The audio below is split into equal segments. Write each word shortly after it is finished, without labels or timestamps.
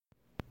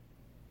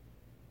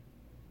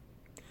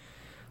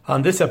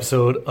On this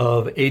episode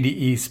of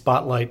ADE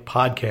Spotlight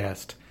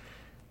Podcast,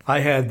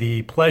 I had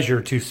the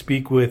pleasure to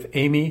speak with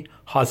Amy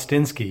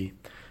Hostinsky,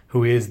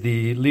 who is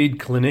the lead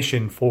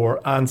clinician for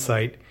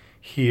Onsite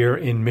here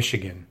in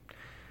Michigan.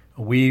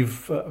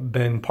 We've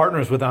been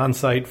partners with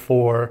Onsite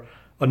for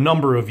a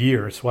number of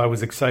years, so I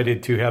was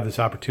excited to have this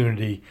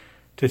opportunity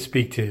to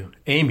speak to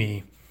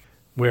Amy,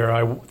 where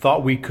I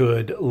thought we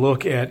could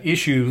look at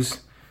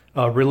issues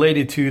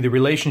related to the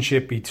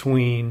relationship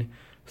between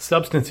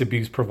substance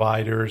abuse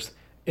providers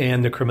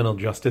and the criminal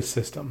justice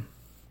system.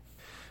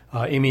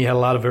 Amy had a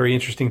lot of very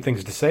interesting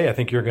things to say. I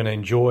think you're going to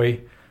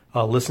enjoy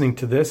listening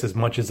to this as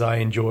much as I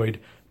enjoyed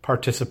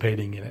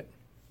participating in it.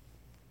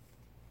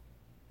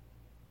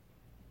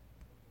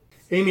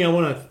 Amy, I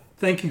want to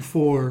thank you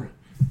for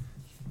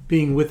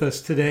being with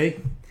us today.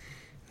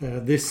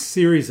 This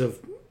series of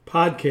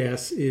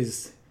podcasts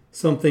is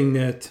something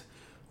that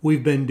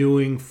we've been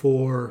doing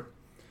for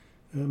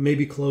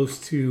maybe close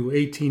to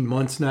 18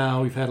 months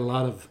now. We've had a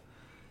lot of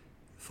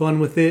fun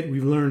with it.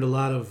 We've learned a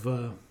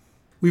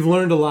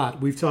lot.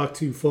 We've talked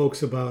to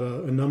folks about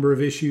a number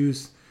of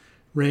issues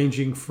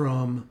ranging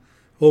from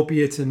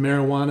opiates and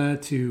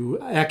marijuana to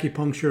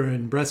acupuncture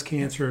and breast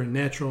cancer and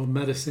natural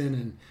medicine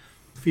and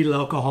fetal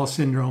alcohol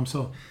syndrome.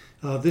 So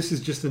this is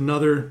just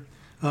another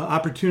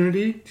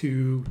opportunity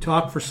to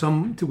talk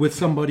with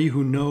somebody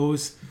who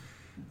knows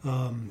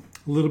a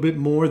little bit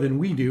more than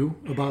we do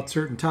about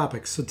certain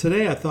topics. So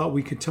today I thought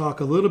we could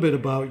talk a little bit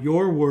about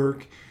your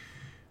work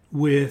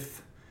with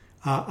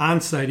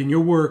Onsite and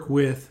your work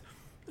with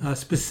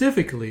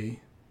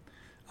specifically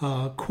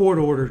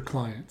court-ordered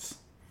clients.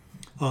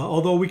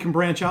 Although we can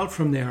branch out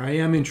from there, I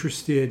am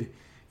interested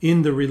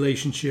in the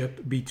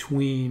relationship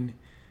between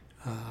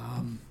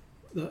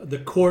the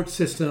court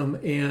system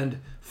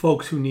and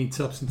folks who need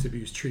substance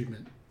abuse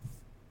treatment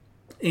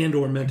and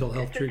or mental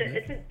health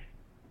treatment.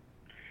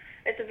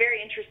 It's a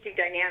very interesting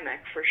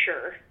dynamic for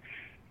sure.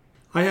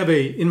 I have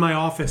in my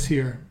office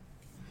here,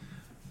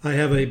 I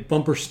have a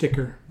bumper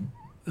sticker.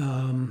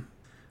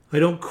 I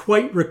don't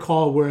quite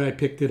recall where I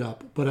picked it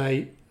up, but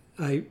I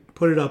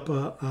put it up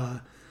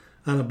on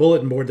a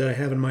bulletin board that I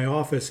have in my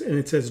office, and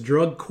it says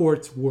 "Drug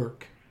Courts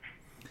Work."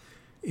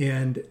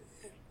 And,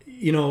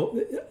 you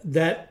know,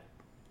 that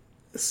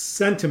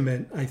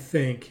sentiment, I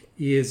think,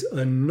 is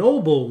a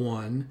noble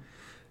one.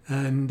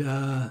 And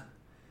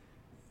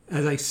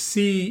as I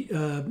see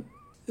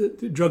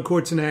drug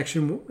courts in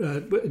action,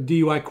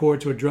 DUI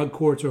courts or drug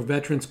courts or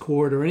veterans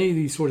court or any of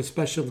these sort of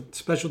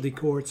specialty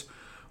courts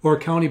or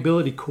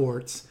accountability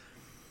courts,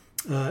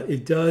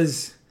 it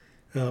does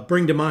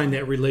bring to mind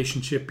that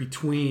relationship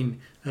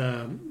between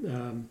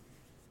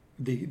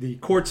the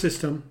court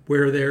system,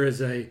 where there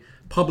is a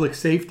public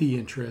safety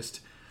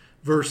interest,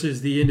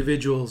 versus the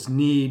individual's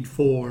need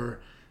for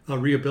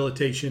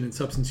rehabilitation and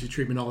substance use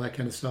treatment, all that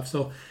kind of stuff.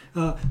 So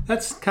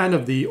that's kind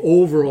of the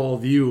overall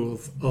view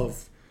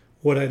of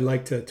what I'd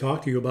like to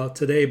talk to you about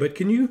today. But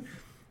can you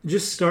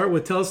just start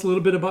with, tell us a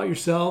little bit about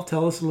yourself,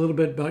 tell us a little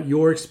bit about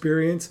your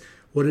experience,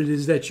 what it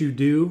is that you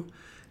do,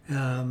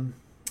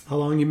 how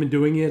long you've been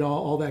doing it,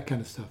 all that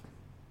kind of stuff.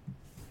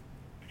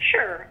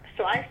 Sure.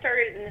 So I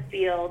started in the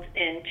field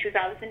in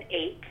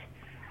 2008.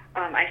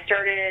 I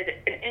started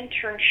an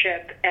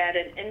internship at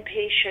an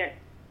inpatient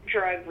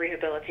drug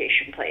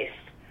rehabilitation place.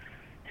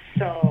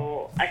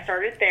 So I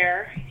started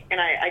there,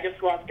 and I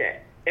just loved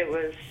it. It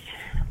was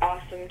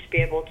awesome to be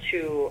able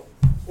to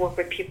work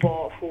with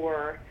people who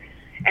were,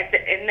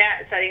 in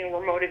that setting,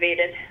 were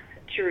motivated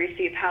to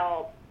receive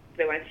help.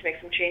 They wanted to make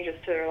some changes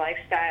to their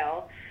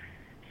lifestyle.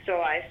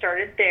 So I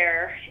started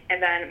there,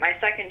 and then my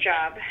second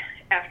job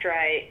after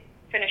I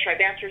finished my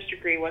bachelor's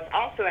degree was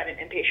also at an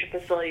inpatient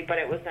facility, but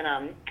it was in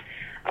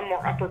a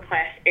more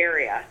upper-class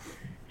area.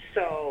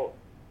 So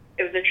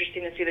it was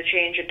interesting to see the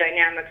change in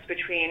dynamics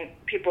between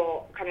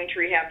people coming to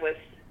rehab with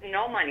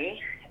no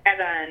money and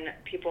then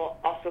people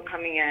also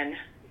coming in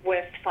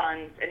with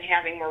funds and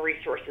having more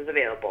resources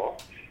available.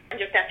 And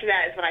just after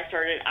that is when I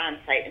started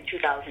Onsite in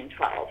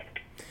 2012.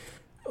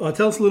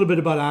 Tell us a little bit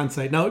about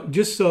Onsite. Now,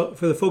 just so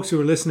for the folks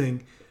who are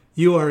listening,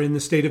 you are in the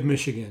state of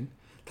Michigan.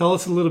 Tell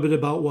us a little bit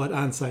about what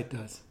Onsite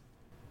does.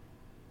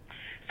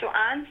 So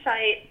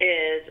Onsite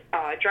is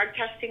a drug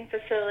testing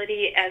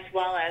facility as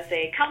well as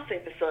a counseling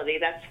facility.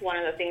 That's one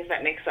of the things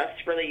that makes us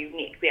really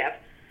unique. We have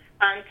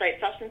on-site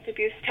substance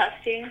abuse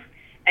testing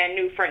and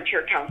New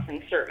Frontier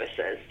Counseling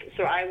Services.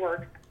 So I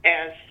work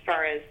as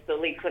far as the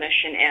lead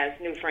clinician as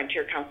New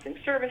Frontier Counseling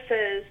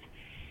Services.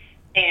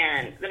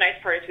 And the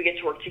nice part is we get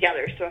to work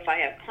together. So if I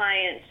have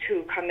clients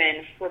who come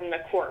in from the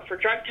court for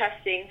drug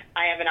testing,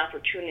 I have an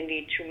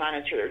opportunity to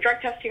monitor their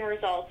drug testing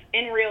results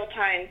in real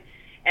time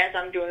as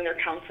I'm doing their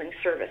counseling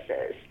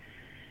services.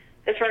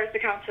 As far as the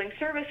counseling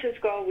services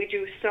go, we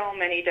do so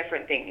many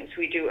different things.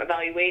 We do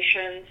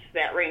evaluations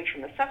that range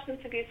from the substance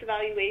abuse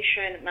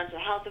evaluation, mental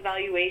health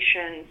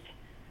evaluations,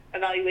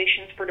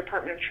 evaluations for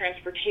Department of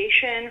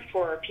Transportation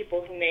for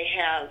people who may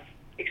have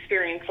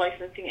experienced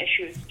licensing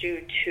issues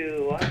due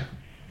to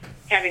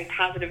having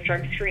positive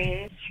drug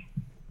screens.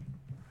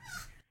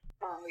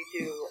 We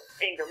do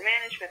anger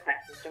management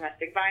classes,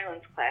 domestic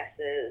violence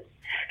classes,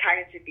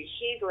 cognitive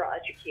behavioral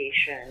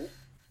education,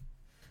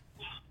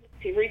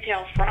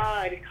 retail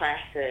fraud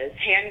classes,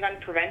 handgun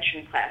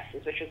prevention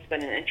classes, which has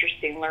been an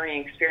interesting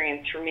learning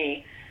experience for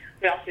me.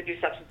 We also do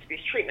substance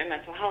abuse treatment,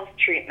 mental health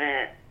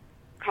treatment,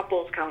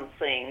 couples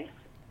counseling,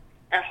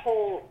 a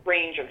whole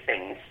range of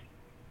things.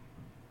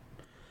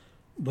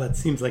 But it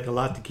seems like a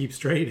lot to keep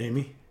straight,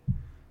 Amy.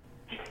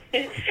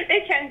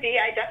 It can be.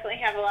 I definitely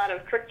have a lot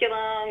of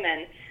curriculum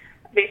and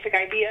basic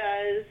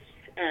ideas,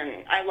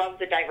 and I love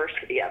the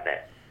diversity of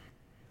it.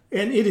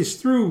 And it is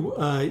through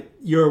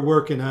your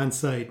work in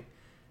Onsite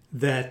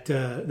that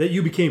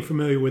you became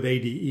familiar with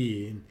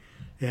ADE,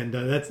 and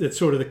that's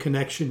sort of the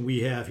connection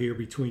we have here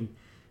between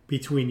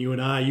you and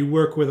I. You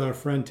work with our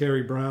friend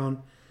Terry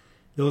Brown.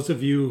 Those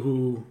of you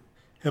who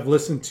have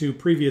listened to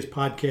previous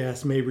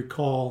podcasts may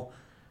recall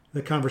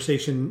the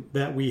conversation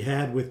that we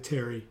had with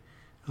Terry.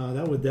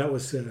 That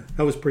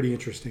was pretty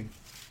interesting.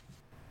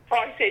 Oh,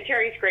 I say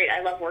Terry's great.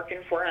 I love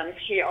working for him.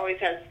 He always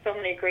has so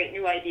many great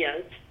new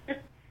ideas.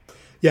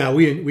 Yeah,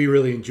 we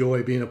really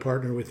enjoy being a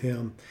partner with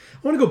him.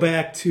 I want to go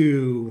back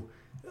to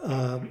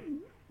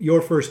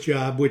your first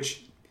job,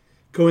 which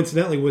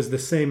coincidentally was the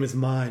same as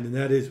mine, and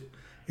that is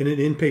in an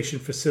inpatient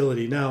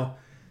facility. Now,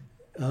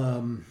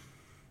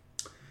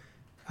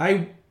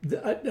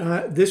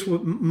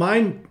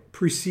 mine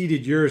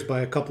preceded yours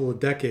by a couple of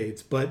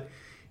decades, but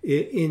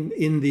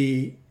in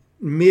the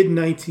mid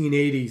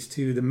 1980s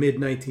to the mid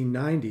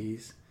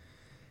 1990s,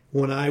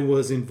 when I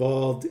was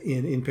involved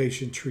in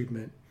inpatient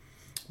treatment,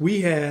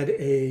 we had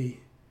a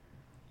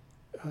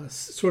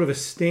sort of a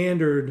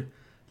standard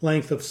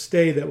length of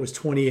stay that was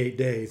 28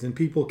 days. And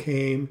people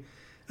came,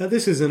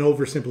 this is an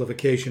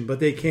oversimplification, but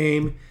they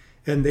came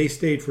and they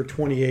stayed for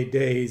 28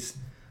 days,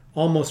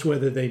 almost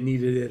whether they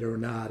needed it or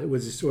not. It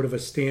was sort of a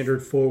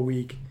standard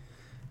 4-week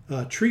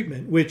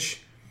treatment,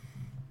 which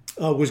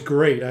was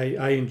great.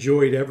 I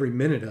enjoyed every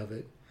minute of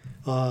it,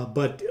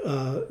 but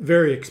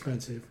very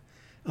expensive.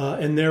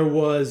 And there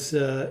was,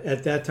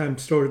 at that time,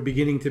 sort of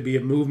beginning to be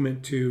a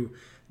movement to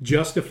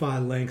justify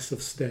lengths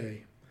of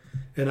stay.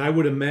 And I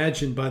would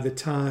imagine by the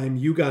time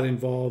you got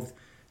involved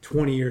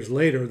 20 years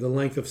later, the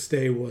length of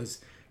stay was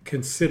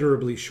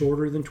considerably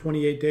shorter than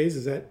 28 days.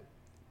 Is that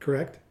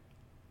correct?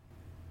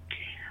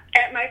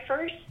 At my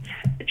first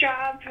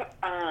job,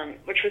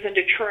 which was in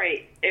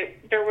Detroit,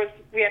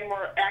 we had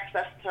more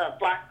access to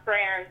block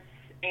grants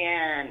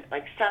and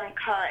like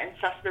SEMCA and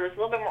stuff. So there was a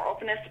little bit more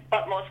openness,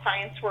 but most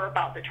clients were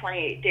about the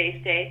 28-day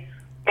stay.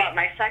 But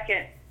my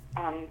second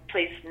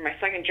place, my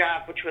second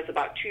job, which was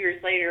about 2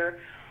 years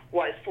later,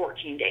 was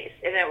 14 days.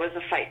 And it was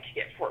a fight to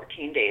get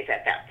 14 days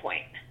at that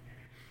point.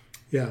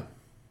 Yeah.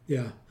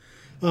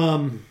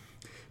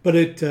 But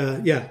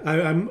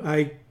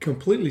I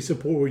completely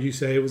support what you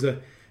say.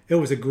 It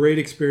was a great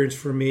experience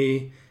for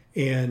me,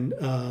 and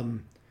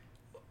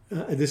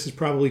this is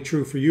probably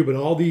true for you. But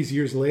all these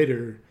years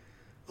later,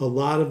 a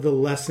lot of the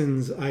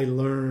lessons I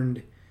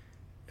learned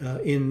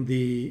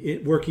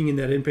working in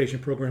that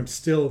inpatient program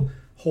still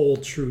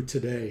hold true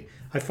today.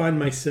 I find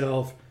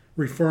myself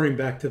referring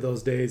back to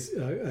those days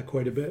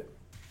quite a bit.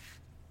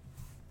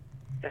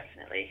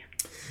 Definitely.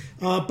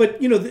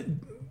 But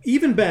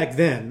even back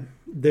then,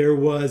 there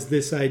was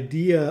this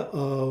idea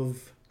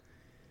of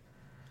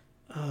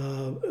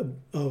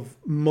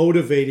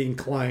motivating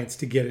clients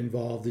to get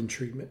involved in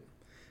treatment,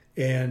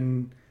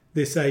 and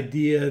this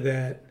idea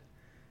that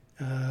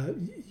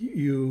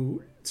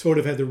you sort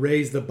of had to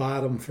raise the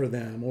bottom for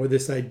them, or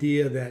this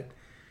idea that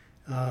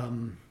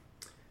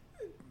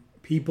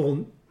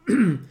people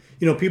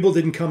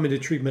didn't come into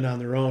treatment on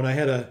their own. I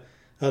had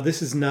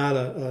this is not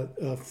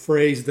a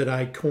phrase that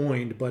I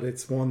coined, but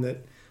it's one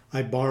that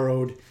I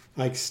borrowed.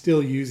 I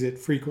still use it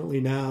frequently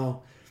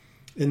now.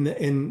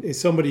 And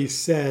somebody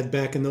said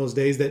back in those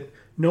days that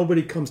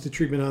nobody comes to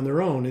treatment on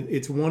their own.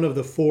 It's one of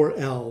the 4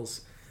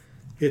 L's.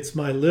 It's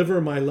my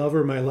liver, my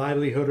lover, my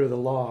livelihood, or the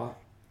law.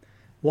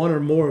 One or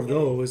more of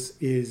those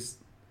is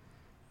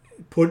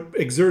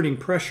exerting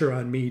pressure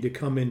on me to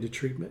come into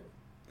treatment.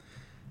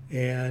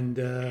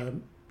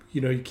 And,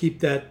 you keep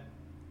that,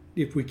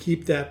 if we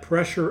keep that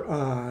pressure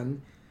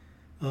on,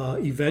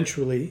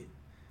 eventually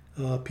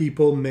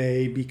people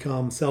may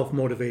become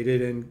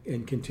self-motivated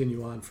and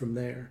continue on from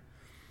there.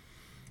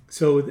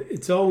 So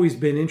it's always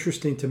been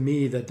interesting to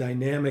me, the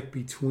dynamic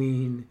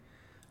between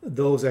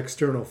those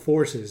external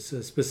forces,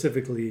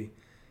 specifically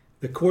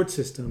the court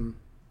system,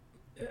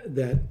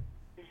 that,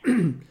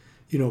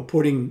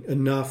 putting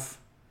enough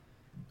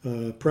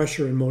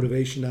pressure and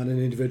motivation on an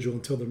individual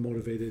until they're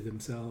motivated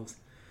themselves.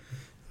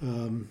 I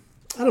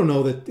don't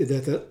know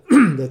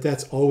that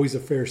that's always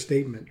a fair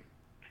statement,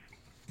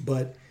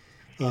 but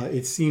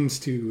it seems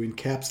to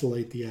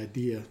encapsulate the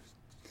idea.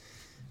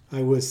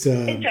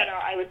 In general,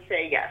 I would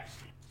say yes.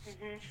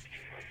 Mm-hmm.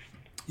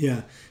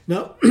 Yeah.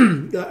 Now,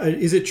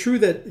 is it true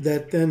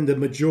that then the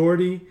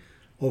majority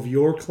of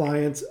your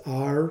clients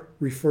are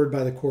referred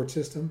by the court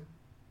system?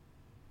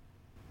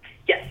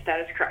 Yes, that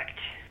is correct.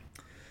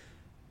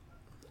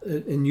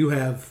 And you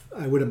have,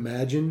 I would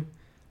imagine,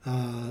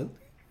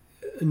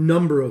 a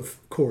number of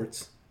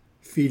courts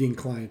feeding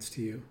clients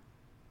to you.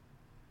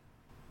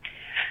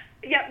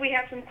 Yeah, we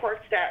have some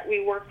courts that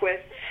we work with.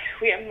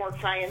 We have more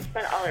clients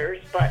than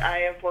others, but I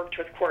have worked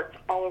with courts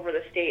all over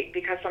the state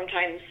because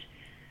sometimes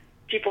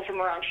people from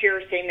around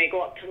here say they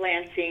go up to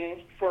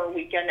Lansing for a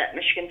weekend at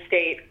Michigan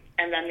State,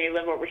 and then they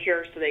live over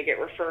here, so they get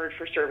referred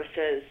for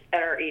services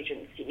at our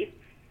agency.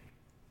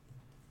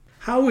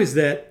 How is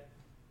that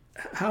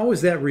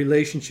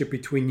relationship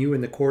between you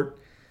and the court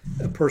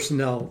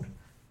personnel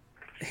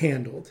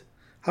handled?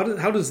 How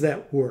does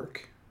that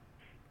work?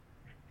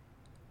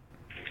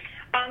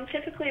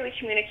 Typically, we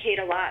communicate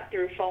a lot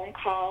through phone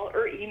call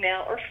or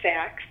email or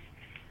fax.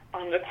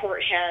 The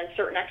court has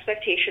certain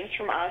expectations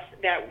from us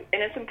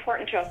and it's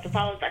important to us to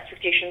follow those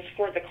expectations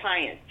for the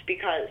clients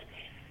because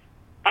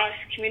us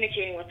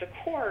communicating with the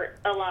court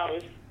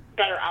allows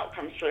better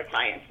outcomes for the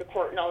clients. The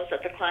court knows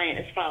that the client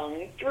is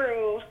following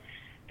through,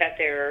 that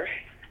they're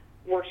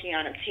working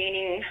on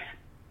obtaining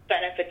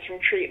benefits from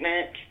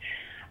treatment.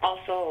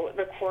 Also,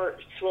 the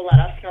courts will let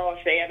us know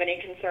if they have any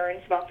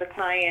concerns about the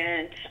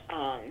client.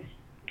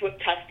 With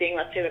testing,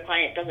 let's say the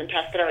client doesn't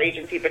test at our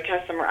agency but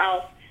tests somewhere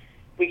else,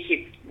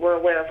 we're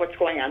aware of what's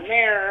going on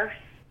there.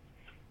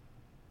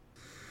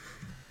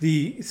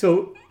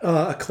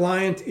 A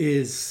client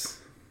is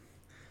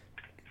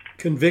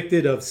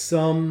convicted of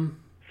some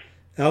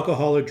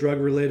alcohol or drug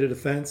related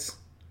offense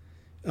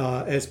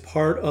as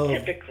part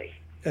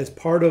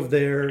of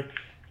their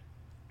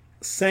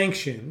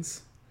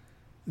sanctions.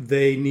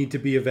 They need to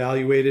be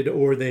evaluated,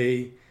 or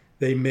they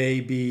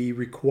may be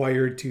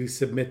required to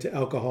submit to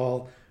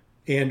alcohol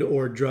and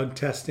or drug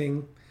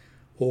testing,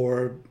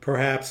 or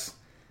perhaps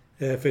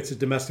if it's a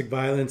domestic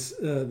violence,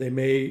 they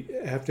may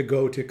have to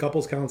go to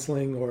couples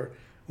counseling or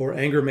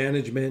anger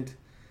management.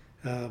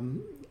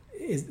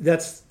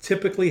 That's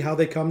typically how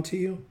they come to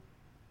you?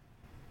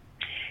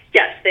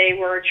 Yes, they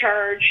were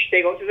charged.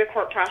 They go through the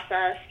court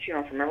process,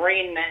 from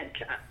arraignment,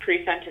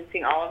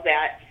 pre-sentencing, all of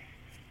that.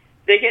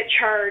 They get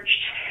charged,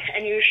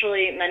 and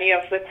usually many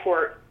of the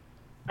court,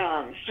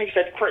 like I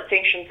said, court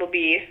sanctions will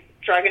be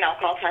drug and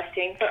alcohol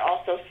testing, but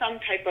also some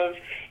type of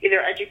either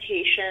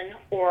education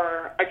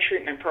or a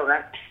treatment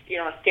program,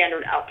 a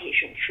standard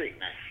outpatient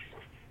treatment.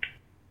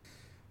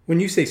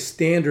 When you say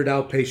standard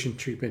outpatient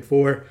treatment,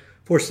 for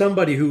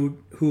somebody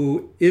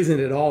who isn't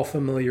at all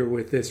familiar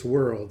with this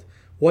world,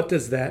 what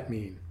does that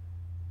mean?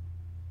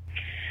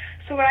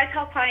 So what I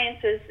tell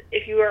clients is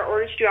if you are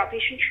ordered to do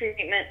outpatient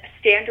treatment,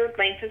 standard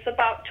length is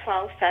about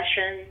 12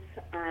 sessions,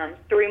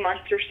 3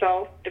 months or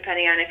so,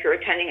 depending on if you're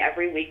attending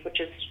every week, which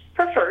is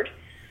preferred.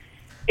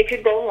 It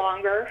could go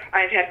longer.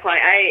 I've had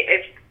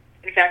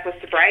in fact, with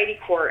sobriety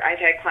court, I've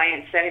had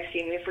clients that have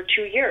seen me for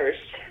 2 years,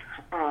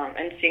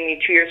 and seeing me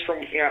 2 years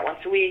from once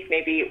a week,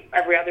 maybe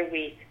every other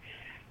week.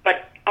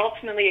 But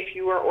ultimately, if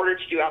you are ordered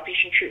to do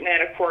outpatient treatment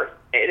at a court,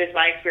 it is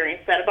my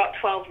experience that about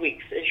 12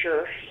 weeks is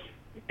your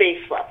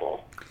base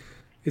level.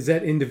 Is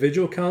that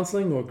individual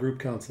counseling or group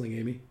counseling,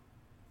 Amy?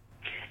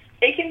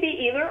 It can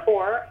be either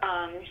or.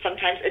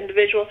 Sometimes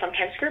individual,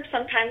 sometimes group,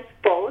 sometimes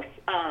both.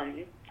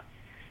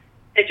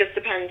 It just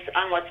depends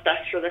on what's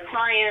best for the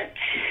client.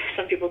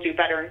 Some people do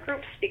better in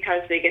groups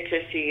because they get to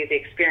see the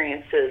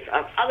experiences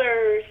of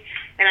others.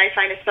 And I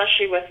find,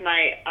 especially with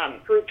my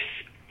groups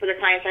for the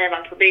clients I have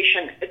on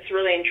probation, it's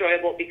really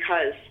enjoyable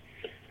because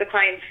the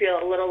clients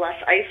feel a little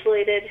less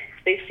isolated.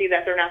 They see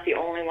that they're not the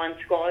only ones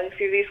going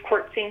through these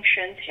court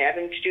sanctions,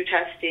 having to do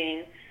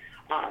testing.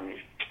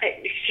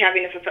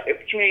 Having a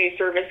community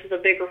service is a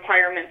big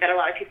requirement that a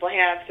lot of people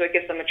have, so it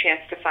gives them a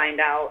chance to find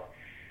out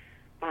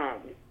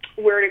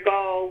where to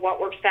go,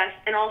 what works best,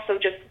 and also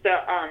just the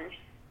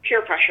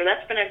peer pressure.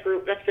 That's been a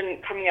group that's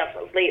been coming up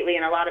lately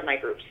in a lot of my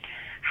groups.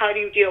 How do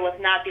you deal with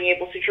not being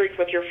able to drink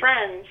with your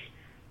friends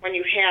when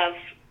you have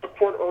a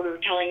court order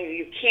telling you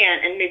you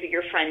can't, and maybe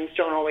your friends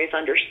don't always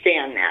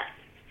understand that?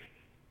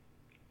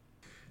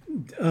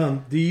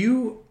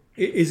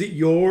 Is it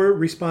your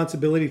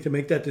responsibility to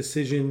make that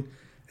decision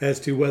as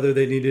to whether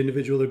they need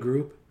individual or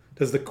group?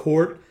 Does the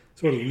court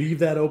sort of leave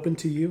that open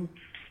to you?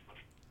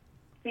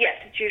 Yes,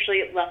 it's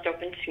usually left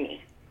open to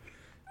me.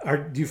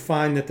 Do you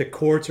find that the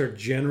courts are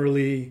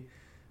generally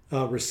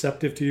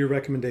receptive to your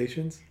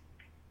recommendations?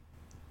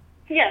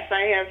 Yes,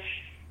 I have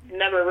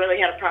never really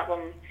had a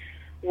problem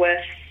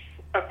with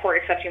a court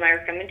accepting my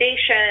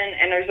recommendation,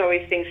 and there's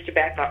always things to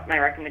back up my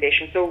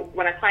recommendation. So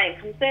when a client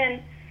comes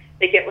in,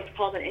 they get what's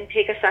called an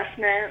intake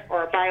assessment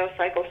or a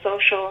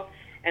biopsychosocial,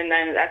 and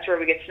then that's where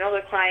we get to know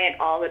the client,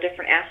 all the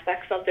different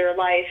aspects of their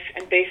life,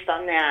 and based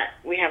on that,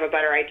 we have a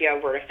better idea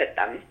of where to fit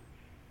them.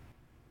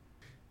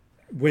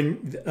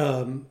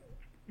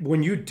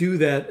 When you do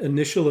that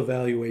initial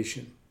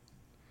evaluation,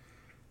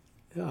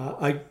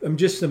 I'm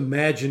just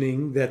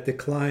imagining that the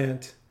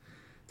client's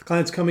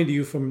coming to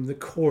you from the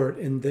court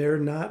and they're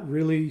not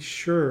really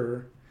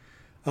sure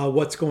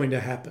what's going to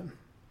happen.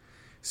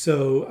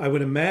 So I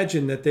would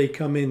imagine that they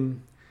come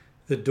in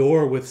the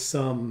door with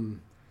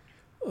some,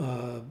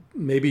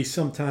 maybe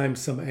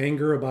sometimes some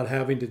anger about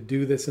having to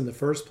do this in the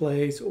first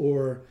place,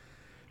 or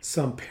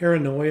some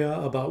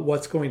paranoia about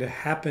what's going to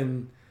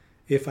happen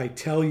if I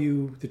tell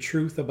you the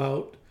truth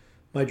about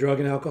my drug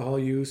and alcohol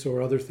use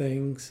or other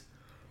things.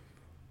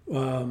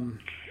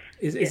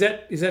 Is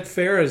that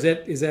fair? Is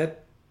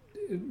that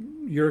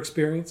your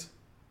experience?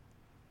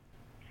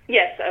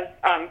 Yes,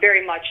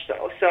 very much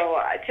so.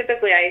 So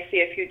typically I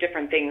see a few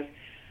different things.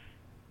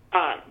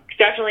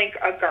 Definitely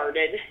a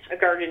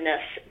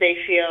guardedness.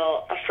 They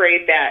feel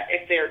afraid that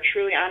if they're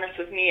truly honest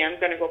with me, I'm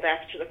going to go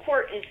back to the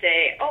court and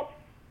say, oh,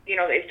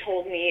 they've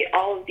told me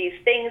all of these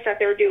things that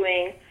they're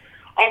doing.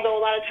 Although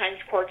a lot of times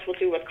courts will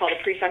do what's called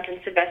a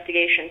pre-sentence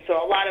investigation. So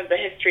a lot of the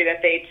history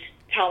that they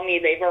tell me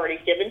they've already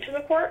given to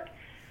the court.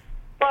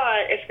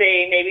 But if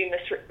they maybe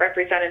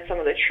misrepresented some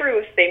of the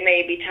truth, they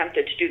may be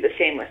tempted to do the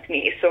same with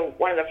me. So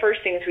one of the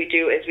first things we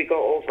do is we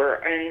go over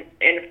an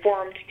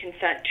informed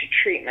consent to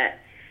treatment.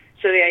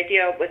 So the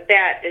idea with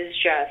that is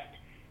just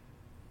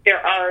there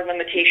are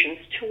limitations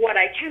to what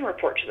I can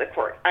report to the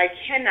court. I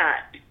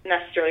cannot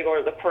necessarily go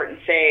to the court and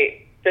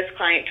say, this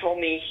client told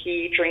me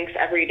he drank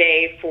every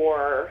day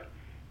for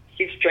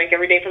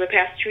the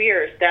past 2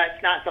 years.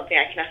 That's not something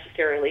I can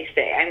necessarily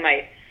say. I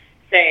might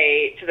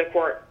say to the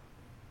court,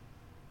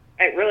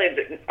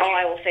 all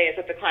I will say is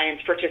that the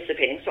client's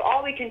participating. So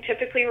all we can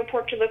typically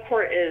report to the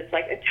court is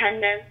like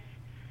attendance,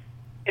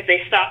 if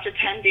they stopped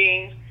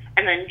attending,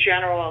 and then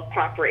general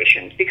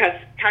cooperation, because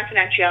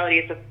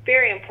confidentiality is a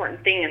very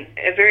important thing and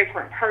a very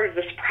important part of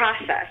this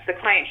process. The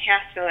client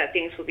has to know that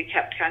things will be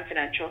kept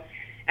confidential,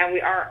 and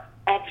we are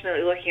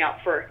ultimately looking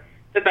out for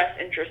the best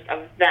interest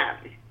of them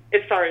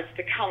as far as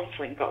the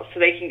counseling goes, so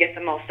they can get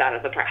the most out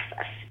of the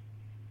process.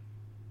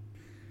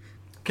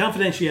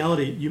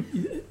 Confidentiality,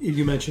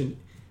 you mentioned.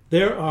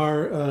 There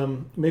are,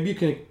 maybe you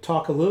can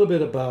talk a little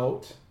bit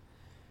about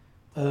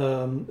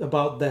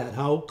that,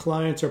 how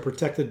clients are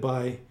protected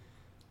by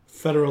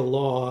federal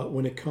law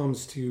when it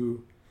comes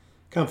to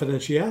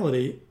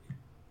confidentiality.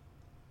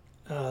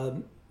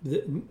 I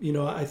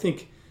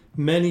think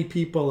many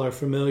people are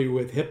familiar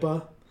with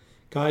HIPAA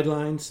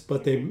guidelines,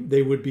 but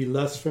they would be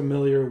less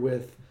familiar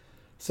with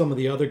some of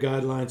the other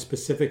guidelines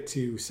specific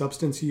to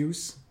substance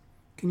use.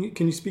 Can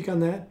you speak on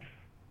that?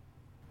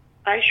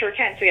 I sure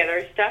can. So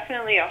there's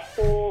definitely a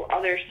whole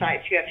other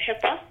side. So you have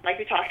HIPAA, like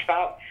we talked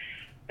about,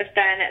 but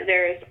then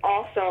there's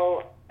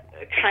also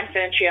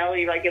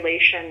confidentiality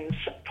regulations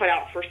put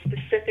out for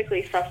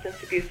specifically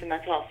substance abuse and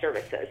mental health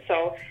services.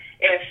 So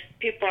if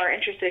people are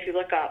interested, if you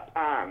look up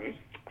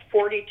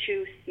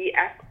 42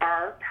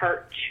 CFR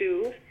Part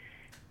 2,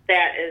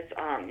 that is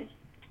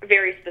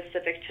very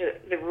specific to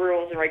the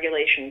rules and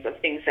regulations of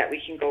things that we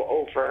can go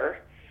over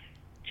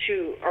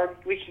to, or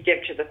we can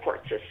give to the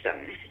court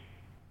system.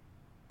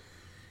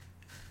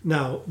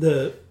 Now,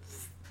 the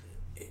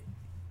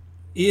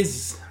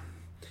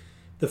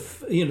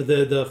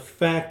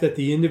fact that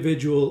the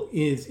individual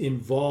is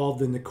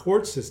involved in the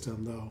court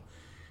system, though,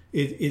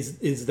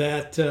 is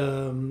their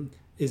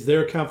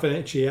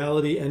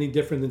confidentiality any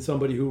different than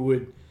somebody who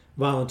would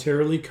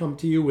voluntarily come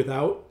to you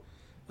without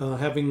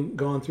having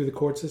gone through the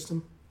court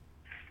system?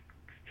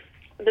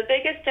 The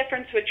biggest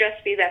difference would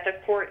just be that the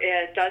court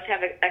does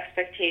have an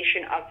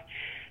expectation of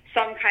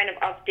some kind of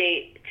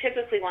update,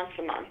 typically once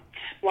a month.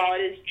 While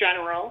it is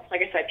general,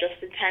 like I said,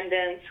 just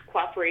attendance,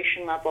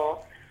 cooperation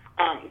level,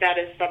 that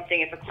is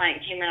something if a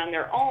client came in on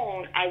their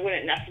own, I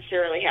wouldn't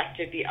necessarily have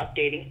to be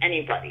updating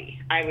anybody.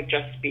 They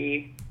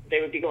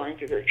would be going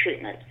through their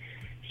treatment.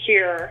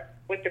 Here,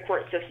 with the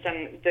court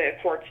system, the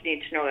courts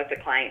need to know that the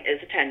client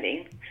is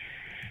attending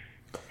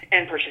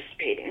and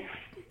participating.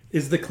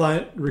 Is the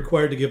client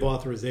required to give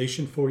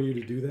authorization for you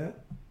to do that?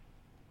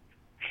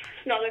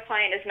 No, the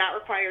client is not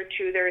required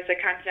to. There is a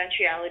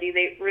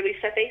confidentiality release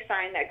that they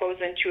sign that goes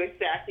into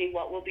exactly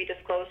what will be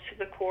disclosed to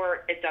the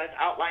court. It does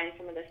outline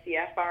some of the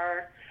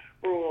CFR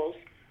rules,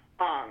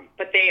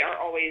 but they are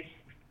always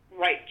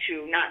right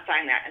to not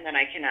sign that, and then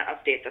I cannot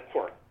update the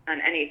court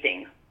on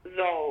anything.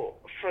 Though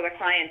for the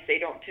clients, they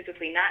don't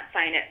typically not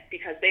sign it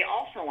because they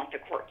also want the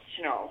courts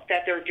to know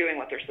that they're doing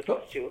what they're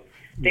supposed to.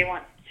 They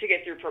want to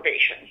get through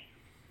probation.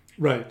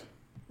 Right.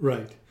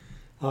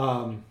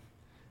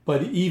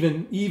 But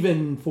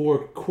even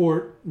for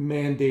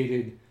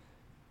court-mandated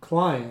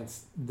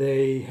clients,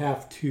 they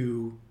have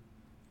to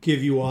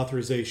give you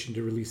authorization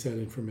to release that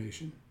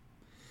information.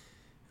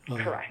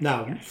 Correct.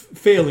 Now,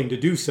 failing to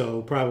do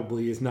so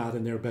probably is not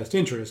in their best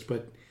interest,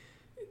 but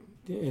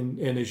and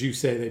as you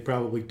say, they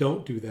probably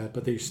don't do that,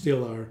 but they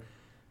still are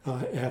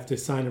have to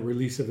sign a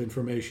release of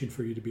information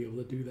for you to be able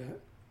to do that.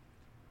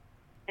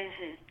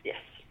 Mm-hmm.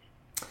 Yes.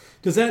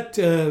 Does that,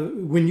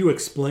 when you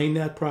explain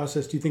that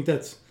process, do you think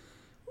that's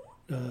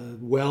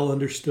well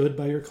understood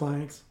by your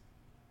clients?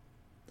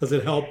 Does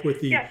it help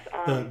with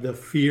the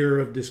fear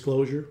of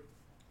disclosure?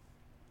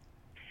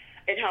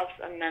 It helps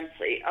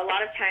immensely. A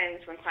lot of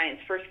times when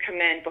clients first come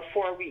in,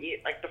 before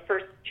we, like the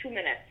first 2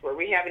 minutes where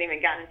we haven't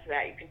even gotten into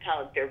that, you can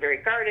tell they're very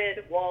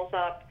guarded, walls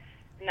up,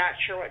 not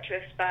sure what to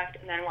expect.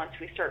 And then once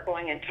we start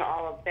going into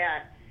all of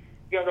that,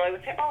 they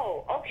would say,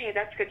 oh, okay,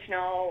 that's good to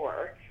know,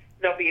 or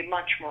they'll be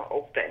much more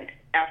open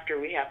after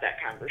we have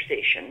that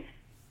conversation.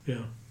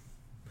 Yeah.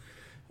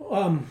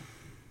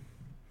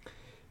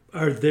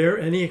 Are there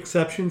any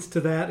exceptions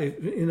to that?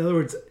 In other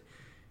words,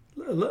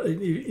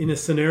 in a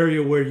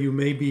scenario where you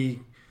may be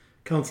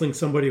counseling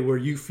somebody where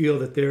you feel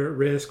that they're at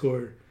risk,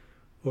 or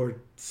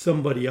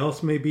somebody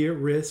else may be at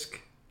risk,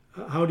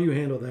 how do you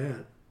handle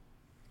that?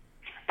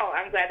 Oh,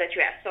 I'm glad that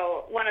you asked.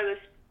 So one of the,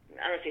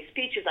 I don't want to say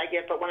speeches I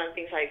give, but one of the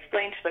things I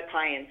explain to the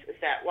clients is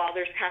that while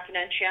there's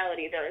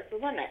confidentiality, there is a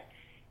limit.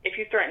 If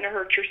you threaten to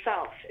hurt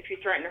yourself, if you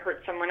threaten to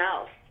hurt someone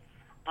else,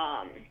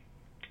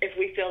 if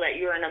we feel that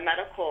you're in a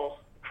medical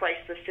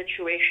crisis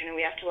situation and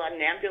we have to let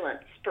an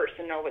ambulance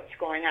person know what's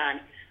going on,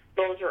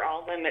 those are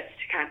all limits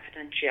to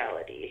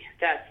confidentiality.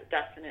 That's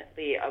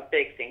definitely a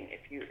big thing.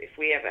 If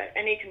we have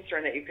any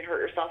concern that you can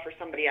hurt yourself or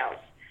somebody else,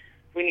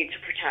 we need to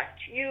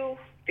protect you,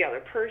 the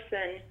other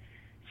person,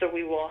 so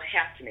we will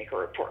have to make a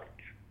report.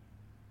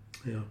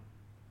 Yeah.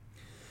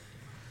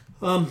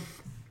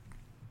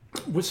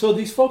 So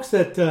these folks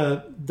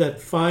that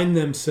find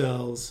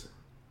themselves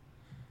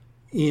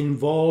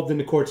involved in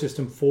the court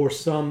system for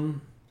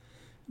some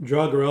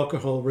drug or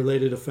alcohol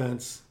related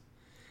offense,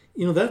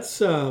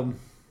 that's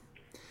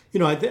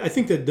I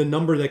think that the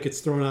number that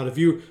gets thrown out, if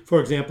you, for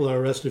example, are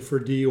arrested for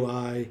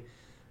DUI,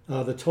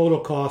 the total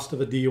cost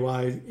of a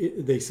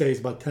DUI they say is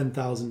about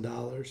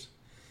 $10,000.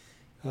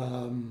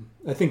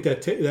 I think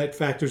that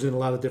factors in a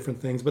lot of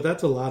different things, but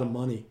that's a lot of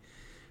money.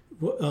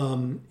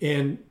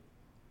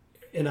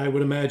 And I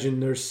would imagine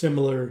there's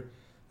similar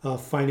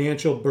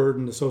financial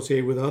burden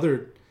associated with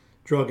other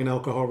drug and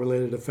alcohol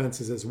related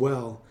offenses as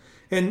well.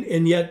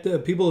 And yet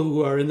people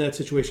who are in that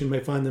situation may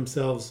find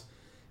themselves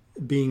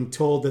being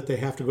told that they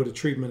have to go to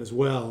treatment as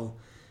well.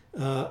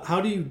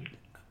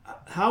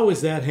 How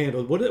is that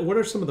handled? What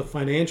are some of the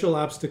financial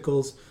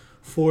obstacles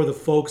for the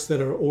folks that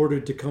are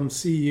ordered to come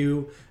see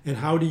you, and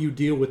how do you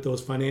deal with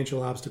those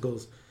financial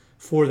obstacles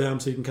for them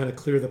so you can kind of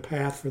clear the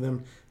path for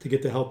them to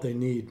get the help they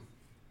need?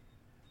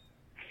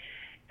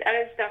 That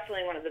is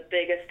definitely one of the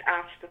biggest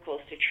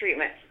obstacles to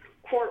treatment.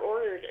 Court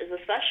ordered is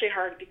especially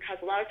hard because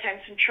a lot of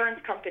times insurance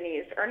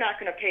companies are not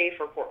going to pay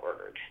for court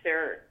ordered.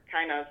 They're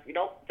kind of,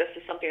 this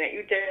is something that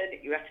you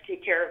did, you have to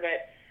take care of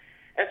it.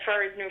 As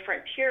far as New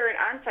Frontier and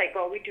On-Site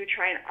go, we do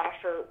try and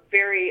offer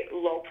very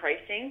low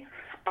pricing.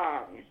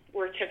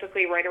 We're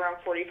typically right around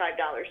 $45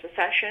 a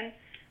session,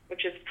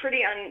 which is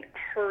pretty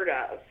unheard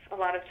of. A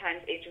lot of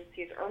times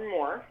agencies are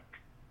more,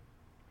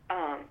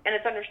 and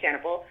it's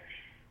understandable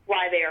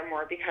why they are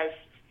more, because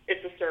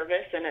it's a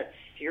service and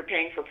you're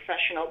paying for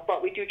professional,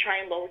 but we do try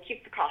and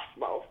keep the cost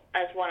low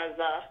as one of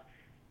the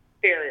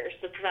barriers,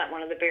 to prevent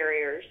one of the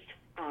barriers.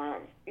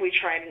 We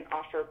try and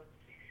offer,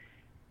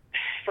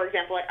 for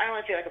example, I don't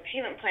want to say like a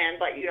payment plan,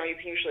 but you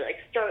can usually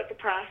start the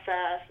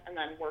process and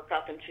then work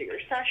up into your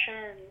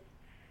sessions.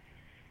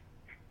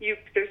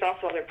 There's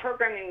also other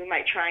programming. We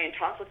might try and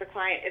talk with the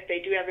client if they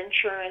do have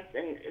insurance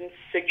and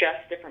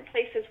suggest different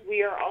places.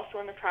 We are also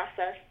in the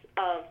process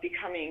of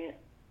becoming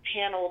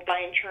paneled by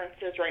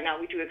insurances. Right now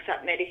we do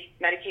accept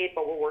Medicaid,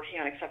 but we're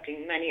working on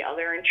accepting many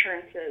other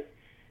insurances.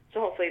 So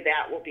hopefully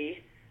that will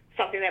be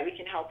something that we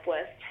can help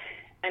with.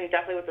 And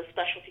definitely with the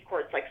specialty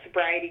courts like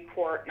sobriety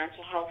court,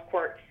 mental health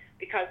court,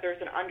 because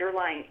there's an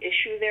underlying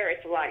issue there,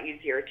 it's a lot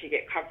easier to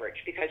get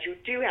coverage because you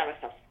do have a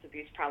substance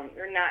abuse problem.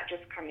 You're not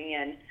just coming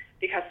in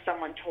because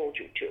someone told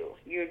you to.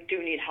 You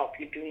do need help.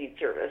 You do need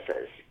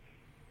services.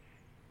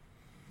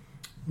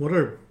 What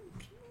are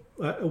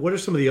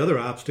some of the other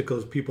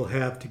obstacles people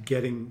have to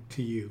getting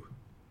to you?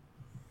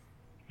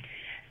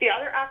 The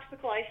other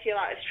obstacle I see a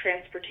lot is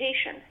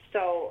transportation.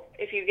 So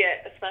if you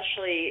get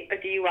especially a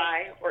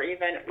DUI or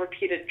even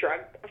repeated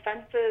drug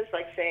offenses,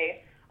 like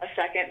say a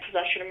second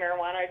possession of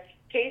marijuana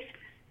case,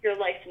 your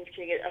license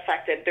can get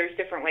affected. There's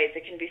different ways.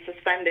 It can be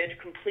suspended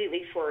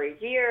completely for a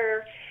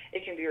year.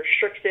 It can be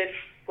restricted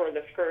for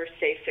the first,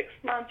 say, 6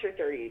 months or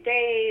 30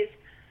 days.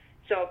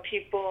 So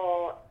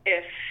people,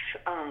 if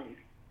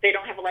they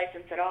don't have a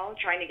license at all,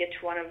 trying to get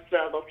to one of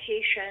the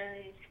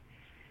locations,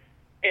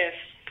 if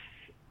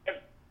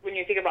when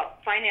you think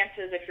about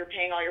finances, if you're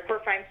paying all your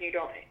court fines and you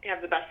don't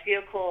have the best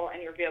vehicle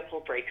and your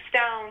vehicle breaks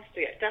down, so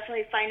yeah,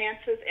 definitely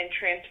finances and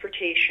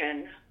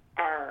transportation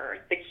are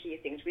the key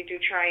things. We do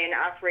try and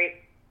operate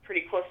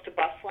pretty close to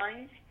bus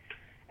lines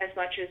as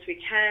much as we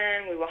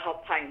can. We will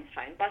help clients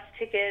find bus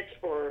tickets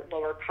or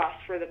lower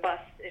costs for the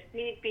bus if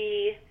need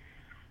be,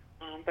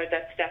 but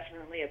that's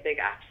definitely a big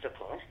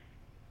obstacle.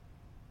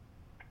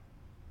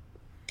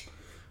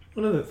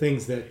 One of the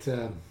things that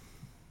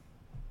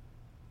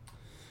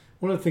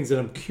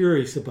I'm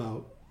curious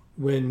about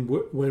when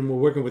we're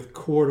working with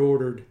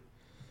court-ordered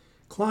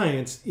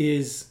clients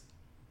is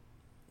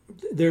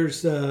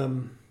there's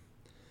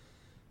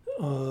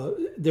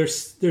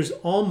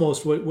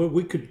almost what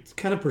we could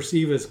kind of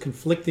perceive as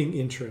conflicting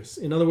interests.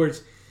 In other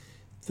words,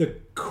 the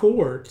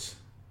court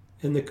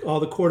and all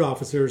the court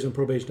officers and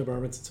probation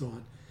departments and so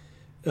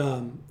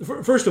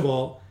on. First of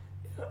all,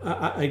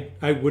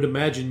 I would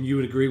imagine you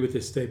would agree with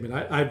this statement.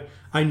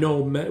 I know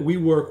we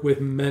work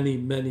with many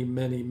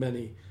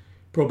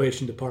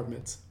probation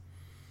departments,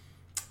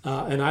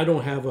 and I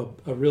don't have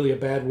a really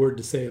bad word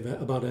to say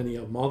about any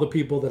of them. All the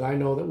people that I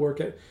know that work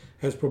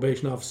as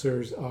probation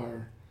officers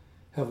are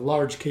have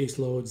large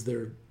caseloads.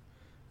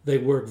 They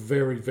work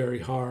very, very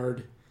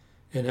hard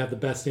and have the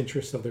best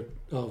interests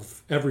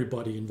of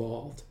everybody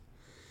involved.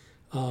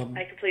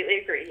 I completely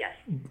agree. Yes.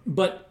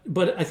 But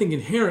I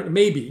think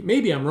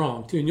maybe I'm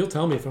wrong too, and you'll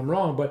tell me if I'm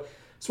wrong. But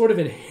sort of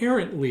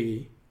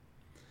inherently,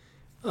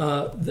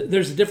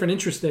 there's a different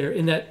interest there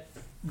in that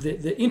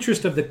the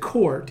interest of the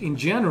court in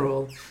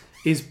general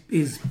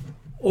is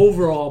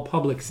overall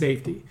public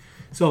safety.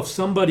 So if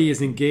somebody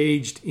is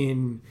engaged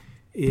in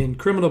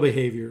criminal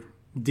behavior,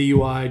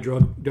 DUI,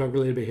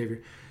 drug-related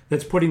behavior,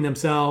 that's putting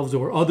themselves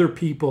or other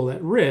people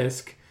at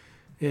risk,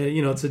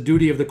 it's a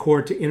duty of the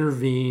court to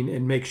intervene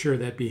and make sure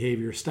that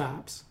behavior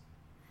stops.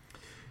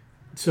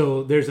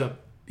 So there's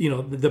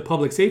the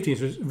public safety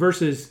interest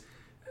versus,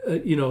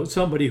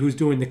 somebody who's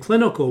doing the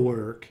clinical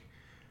work,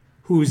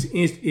 whose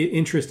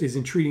interest is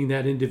in treating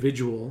that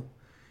individual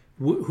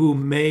who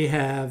may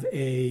have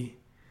a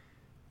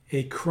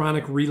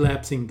chronic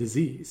relapsing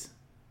disease.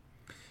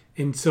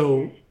 And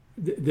so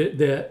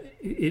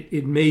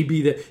it may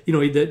be that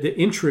the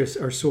interests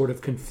are sort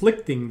of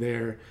conflicting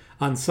there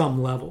on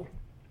some level.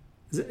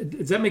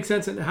 Does that make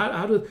sense? And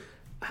how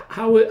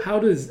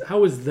is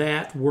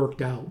that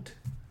worked out?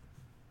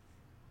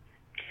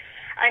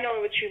 I know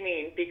what you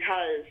mean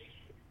because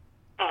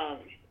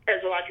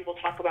as a lot of people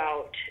talk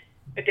about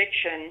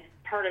addiction,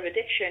 part of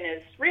addiction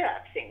is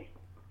relapsing.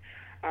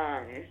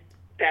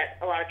 That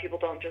a lot of people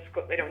don't just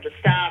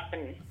stop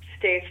and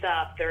stay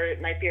stopped. There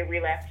might be a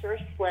relapse or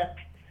a slip.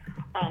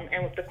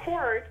 And with the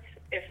courts,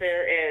 if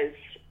there is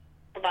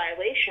a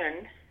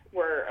violation,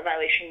 where a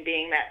violation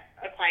being that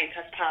a client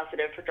tests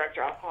positive for drugs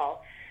or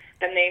alcohol,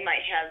 then they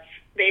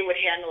would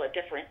handle it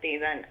differently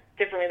than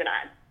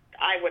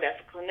I would as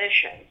a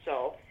clinician.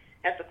 So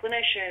as a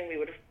clinician, we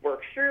would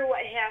work through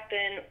what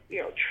happened,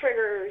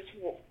 triggers,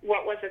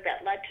 what was it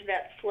that led to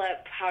that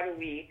slip, how do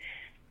we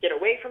get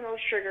away from those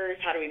triggers,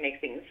 how do we make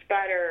things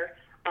better.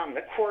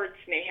 The courts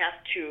may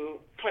have to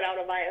put out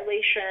a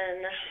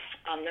violation.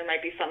 There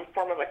might be some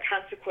form of a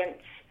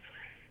consequence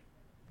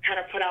kind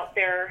of put out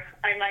there.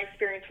 In my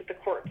experience with the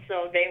courts,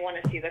 so they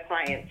want to see the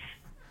clients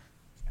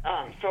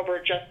sober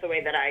just the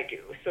way that I do.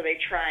 So they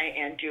try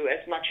and do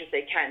as much as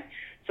they can.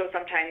 So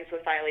sometimes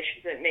with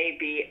violations, it may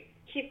be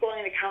keep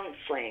going to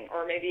counseling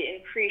or maybe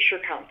increase your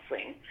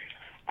counseling.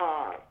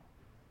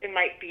 It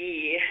might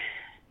be,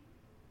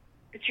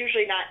 it's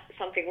usually not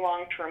something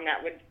long-term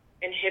that would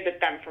inhibit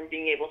them from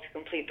being able to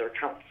complete their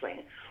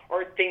counseling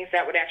or things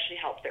that would actually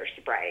help their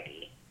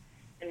sobriety,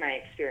 in my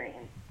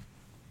experience.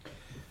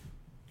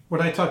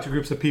 When I talk to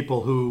groups of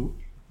people who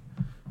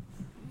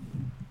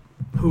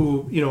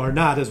are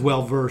not as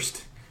well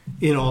versed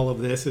in all of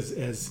this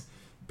as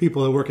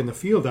people that work in the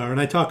field are, and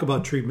I talk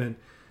about treatment,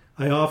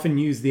 I often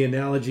use the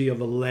analogy of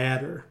a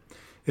ladder.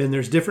 And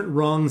there's different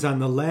rungs on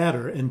the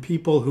ladder, and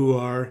people who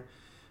are,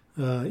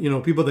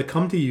 people that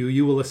come to you,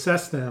 you will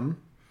assess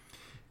them.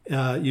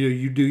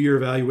 You do your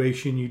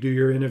evaluation, you do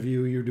your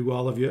interview, you do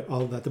all of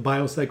that. The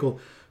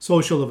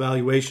biopsychosocial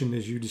evaluation,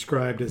 as you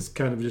described, is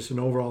kind of just an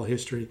overall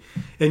history,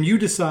 and you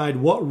decide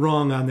what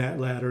rung on that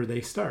ladder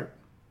they start.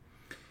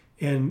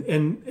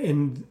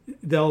 And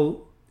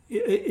they'll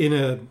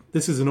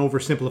this is an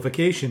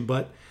oversimplification,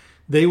 but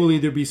they will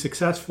either be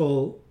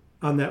successful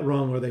on that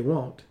rung or they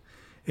won't.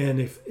 And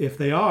if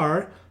they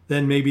are,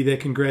 then maybe they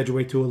can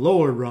graduate to a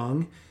lower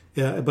rung.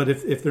 But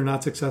if they're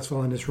not successful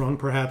on this rung,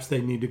 perhaps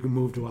they need to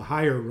move to a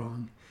higher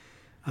rung.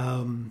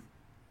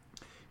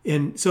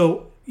 And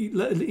so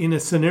in a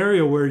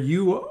scenario where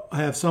you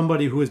have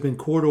somebody who has been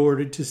court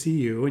ordered to see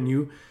you, and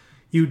you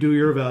do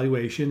your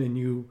evaluation and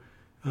you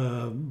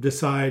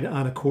decide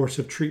on a course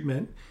of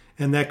treatment,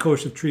 and that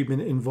course of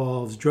treatment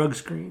involves drug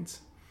screens,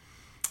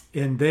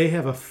 and they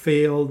have a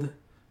failed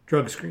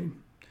drug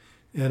screen,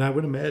 and I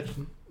would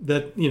imagine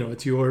that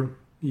it's your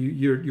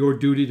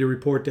duty to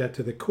report that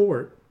to the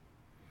court.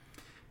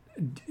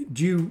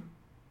 Do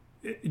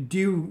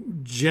you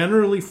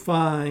generally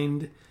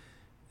find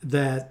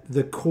that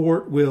the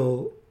court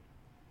will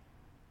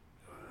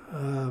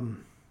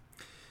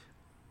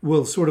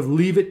sort of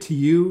leave it to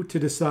you to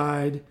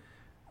decide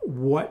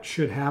what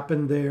should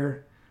happen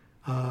there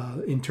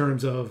in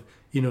terms of,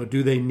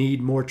 do they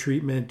need more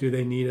treatment? Do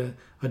they need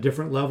a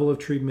different level of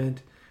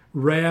treatment,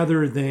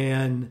 rather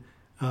than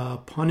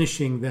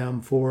punishing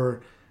them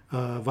for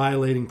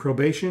violating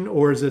probation?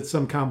 Or is it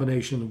some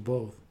combination of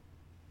both?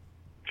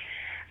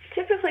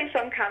 Typically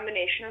some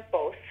combination of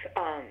both.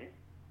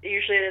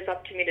 Usually it is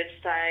up to me to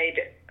decide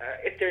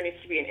if there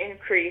needs to be an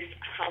increase,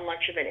 how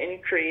much of an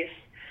increase.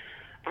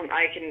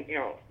 I can,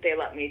 they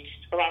allow me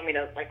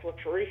to look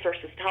for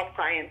resources to help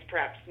clients,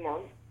 perhaps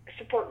more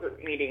support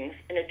group meetings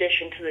in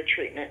addition to the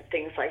treatment,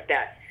 things like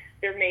that.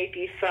 There may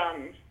be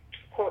some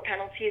court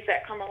penalties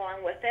that come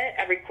along with it.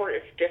 Every court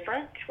is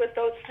different with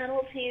those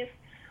penalties.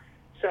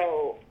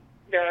 So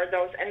there are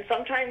those, and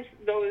sometimes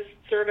those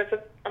serve as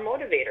a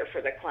motivator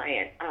for the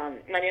client.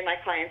 Many of my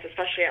clients,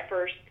 especially at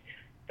first,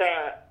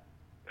 the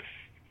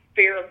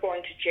fear of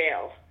going to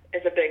jail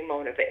is a big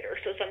motivator.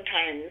 So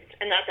sometimes,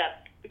 and not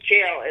that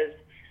jail is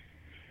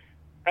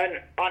an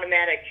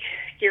automatic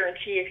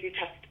guarantee if you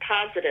test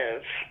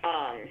positive.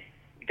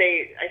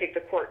 I think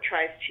the court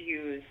tries to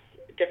use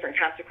different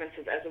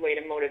consequences as a way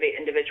to motivate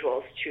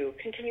individuals to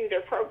continue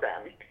their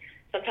program.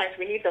 Sometimes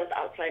we need those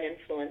outside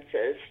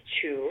influences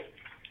to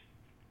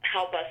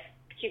help us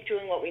keep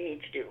doing what we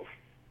need to do.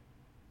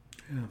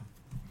 Yeah.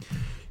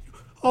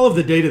 All of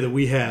the data that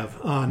we have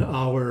on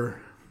our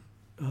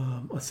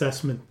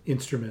assessment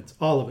instruments,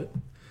 all of it,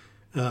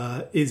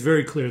 is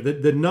very clear.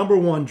 The number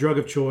one drug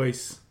of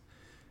choice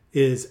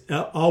is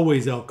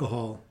always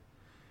alcohol.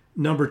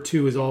 Number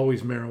two is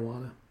always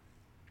marijuana.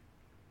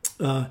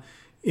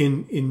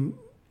 And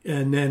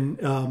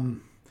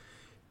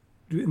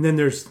then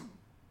there's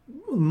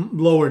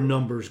lower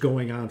numbers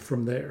going on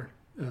from there.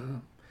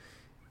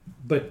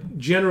 But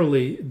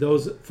generally,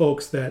 those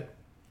folks that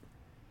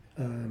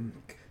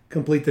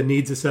complete the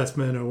needs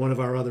assessment or one of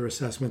our other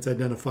assessments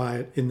identify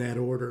it in that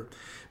order.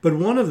 But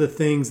one of the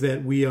things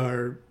that we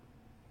are,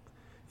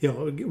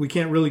 we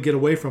can't really get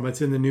away from,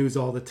 it's in the news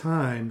all the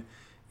time,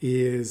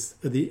 is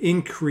the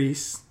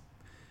increased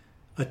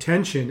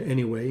attention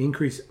anyway,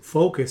 increased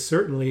focus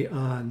certainly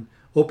on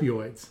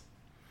opioids.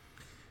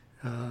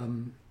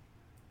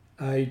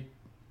 I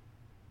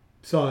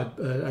saw it,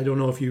 I don't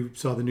know if you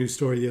saw the news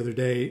story the other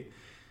day.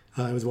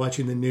 I was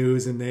watching the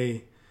news and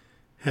they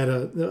had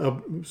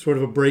a sort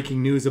of a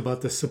breaking news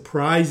about the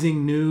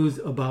surprising news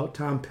about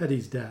Tom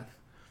Petty's death.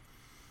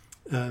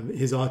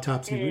 His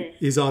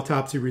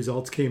autopsy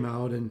results came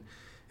out and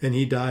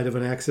he died of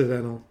an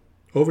accidental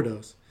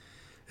overdose.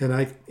 And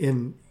I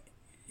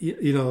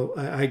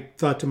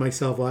thought to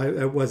myself, well,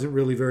 that wasn't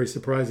really very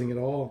surprising at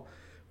all.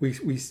 We've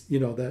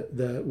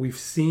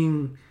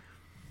seen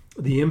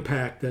the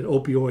impact that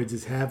opioids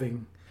is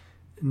having,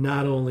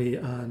 not only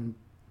on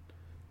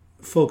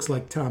folks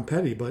like Tom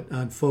Petty, but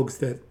on folks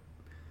that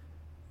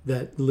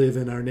live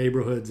in our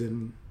neighborhoods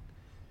and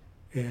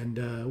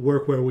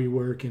work where we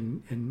work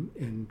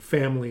and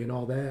family and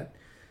all that.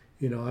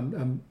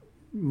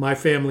 My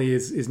family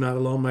is not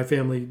alone. My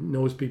family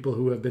knows people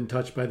who have been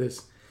touched by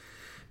this.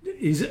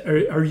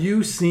 Are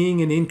you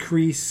seeing an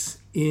increase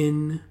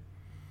in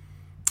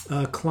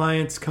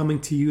clients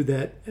coming to you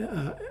that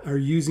are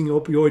using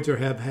opioids or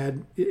have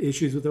had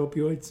issues with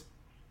opioids?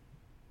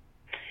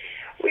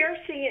 We are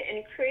seeing an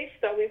increase,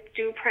 though we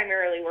do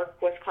primarily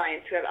work with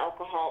clients who have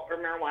alcohol or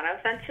marijuana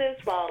offenses,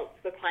 while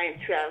the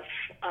clients who have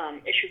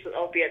issues with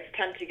opiates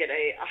tend to get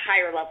a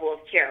higher level of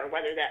care,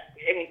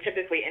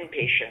 typically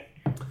inpatient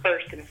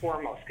first and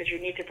foremost, because you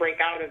need to break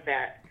out of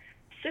that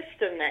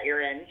system that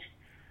you're in,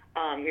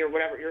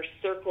 your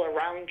circle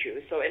around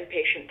you. So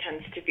inpatient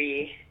tends to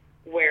be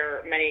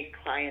where many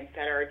clients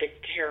that are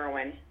addicted to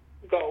heroin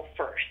go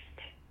first.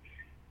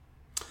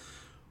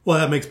 Well,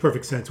 that makes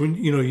perfect sense. When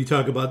you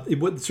talk about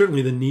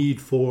certainly the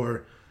need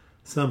for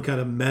some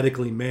kind of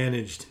medically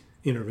managed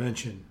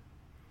intervention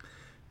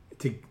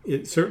to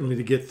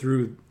get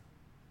through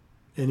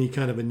any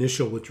kind of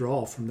initial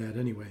withdrawal from that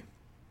anyway.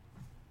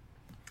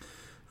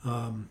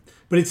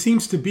 But it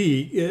seems to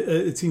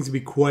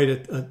be quite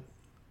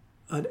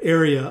an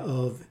area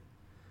of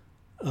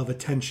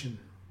attention.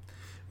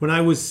 When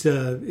I was,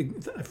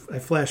 I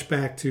flash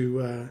back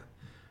to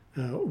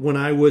when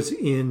I was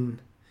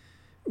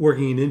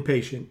working in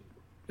inpatient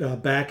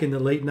back in the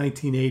late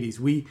 1980s.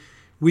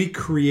 We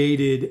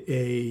created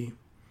a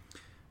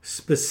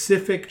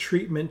specific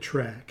treatment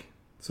track.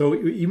 So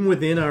even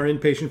within our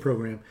inpatient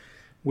program,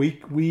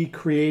 we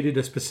created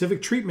a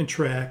specific treatment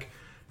track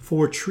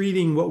for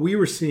treating what we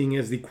were seeing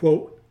as the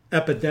quote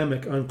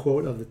epidemic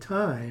unquote of the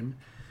time,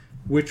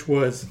 which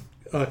was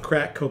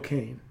crack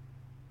cocaine.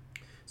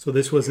 So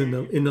this was in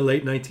the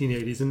late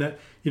 1980s, and that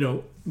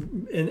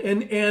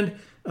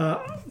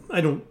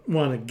I don't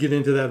want to get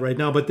into that right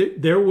now, but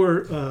there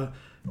were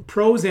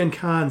pros and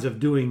cons of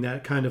doing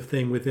that kind of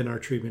thing within our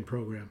treatment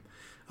program.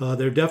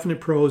 There are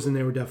definite pros and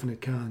there were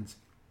definite cons.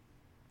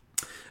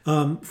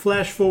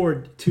 Flash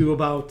forward to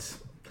about,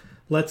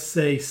 let's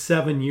say,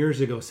 7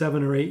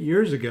 or 8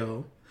 years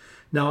ago.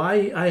 Now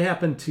I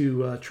happen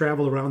to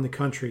travel around the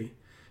country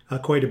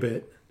quite a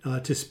bit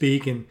to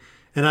speak, and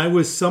I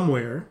was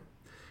somewhere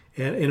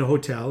in a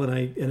hotel,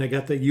 and I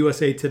got the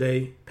USA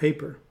Today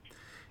paper,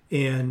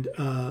 and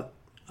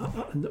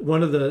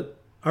one of the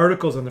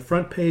articles on the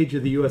front page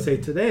of the USA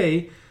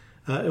Today,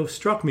 it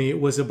struck me. It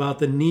was about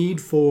the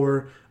need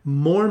for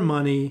more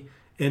money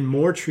and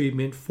more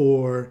treatment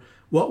for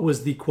what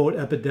was the quote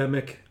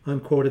epidemic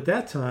unquote at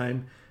that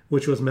time,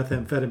 which was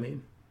methamphetamine.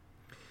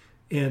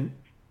 And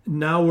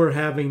now we're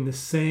having the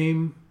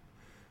same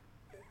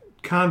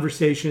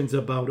conversations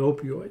about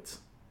opioids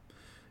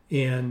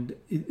and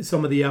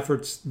some of the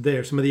efforts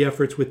there, some of the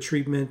efforts with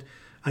treatment.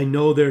 I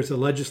know there's a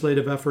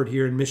legislative effort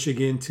here in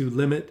Michigan to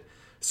limit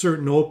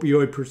certain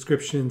opioid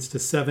prescriptions to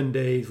 7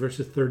 days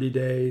versus 30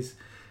 days.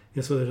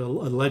 And so there's a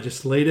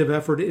legislative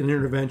effort in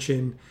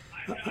intervention.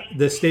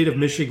 The state of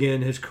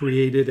Michigan has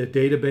created a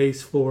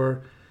database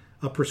for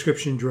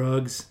prescription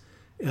drugs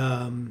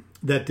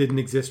that didn't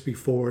exist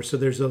before. So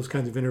there's those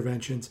kinds of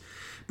interventions.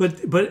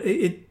 But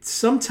it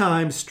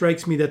sometimes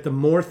strikes me that the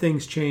more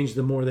things change,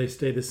 the more they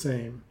stay the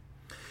same.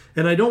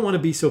 And I don't want to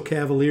be so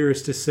cavalier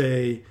as to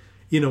say,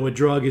 a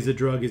drug is a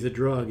drug is a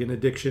drug, and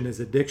addiction is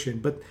addiction.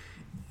 But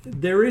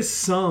there is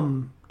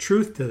some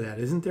truth to that,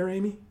 isn't there,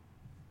 Amy?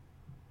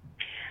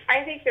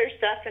 I think there's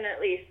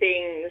definitely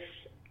things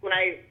when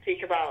I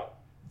think about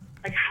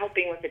like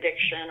helping with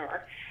addiction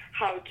or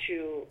how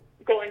to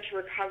go into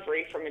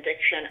recovery from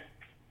addiction,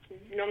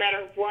 no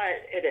matter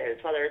what it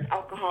is, whether it's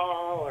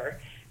alcohol or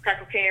crack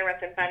cocaine or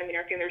methamphetamine or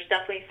anything, there's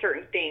definitely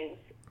certain things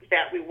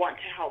that we want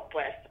to help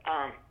with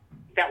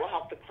that will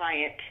help the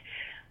client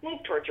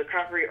move towards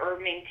recovery or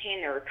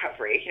maintain their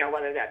recovery,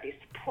 whether that be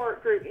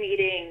support group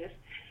meetings,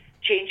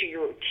 changing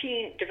your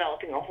routine,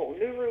 developing a whole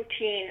new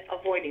routine,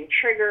 avoiding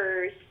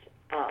triggers,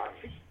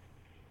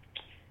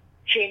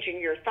 changing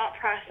your thought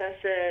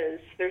processes.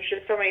 There's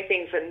just so many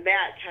things, and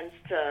that tends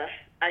to,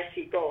 I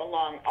see, go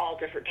along all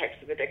different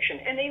types of addiction.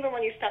 And even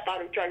when you step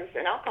out of drugs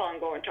and alcohol and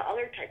go into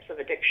other types of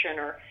addiction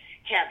or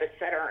habits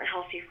that aren't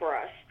healthy for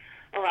us,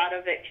 a lot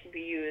of it can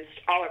be used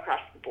all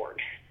across the board.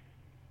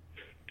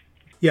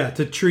 Yeah,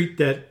 to treat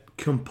that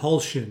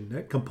compulsion,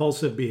 that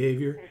compulsive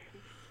behavior.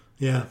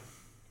 Mm-hmm.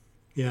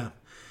 Yeah.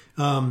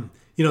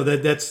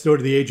 That's sort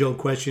of the age-old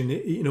question.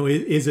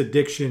 Is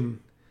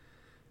addiction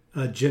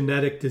a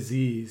genetic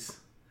disease,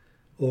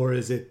 or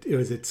is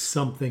it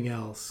something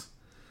else?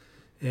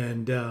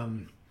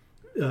 And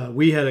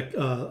we had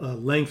a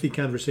lengthy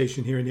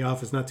conversation here in the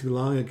office not too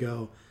long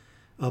ago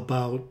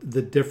about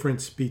the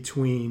difference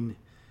between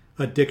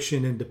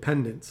addiction and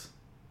dependence.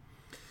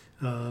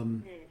 I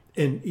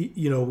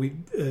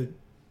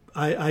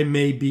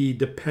may be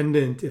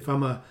dependent if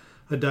I'm a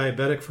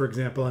diabetic, for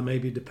example. I may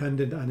be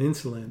dependent on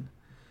insulin,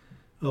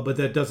 but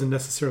that doesn't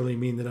necessarily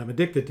mean that I'm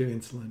addicted to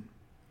insulin.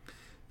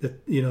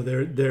 That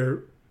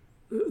there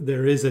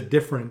is a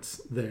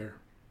difference there,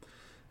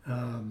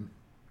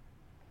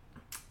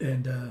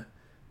 that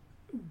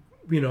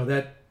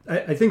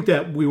I think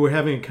that we were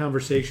having a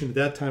conversation at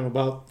that time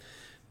about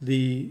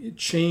the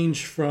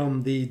change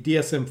from the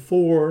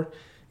DSM-4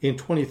 in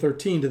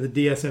 2013 to the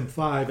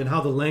DSM-5 and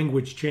how the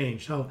language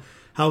changed. How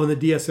in the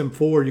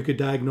DSM-4 you could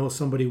diagnose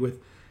somebody with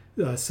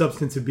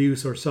substance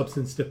abuse or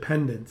substance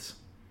dependence.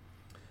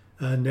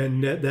 And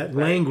then that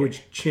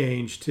language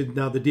changed to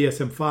now the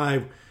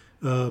DSM-5,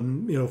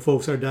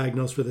 folks are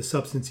diagnosed with a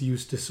substance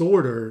use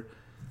disorder,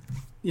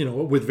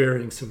 with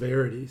varying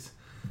severities.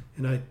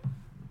 That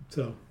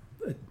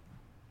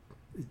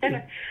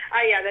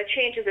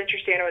change is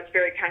interesting. I know it's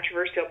very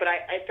controversial, but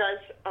it does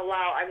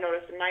allow, I've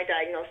noticed in my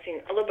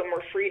diagnosing, a little bit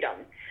more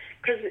freedom.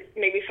 Because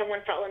maybe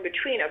someone fell in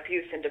between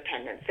abuse and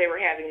dependence. They were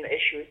having the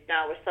issues.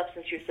 Now with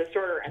substance use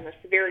disorder and the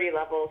severity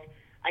levels,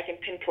 I can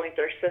pinpoint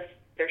their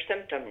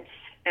symptoms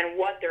and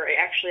what they're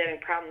actually having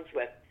problems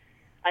with,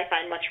 I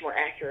find much more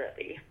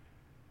accurately.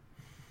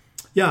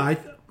 Yeah,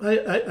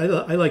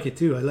 I like it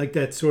too. I like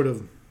that sort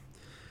of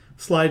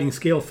sliding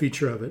scale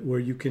feature of it, where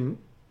you can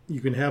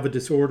have a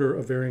disorder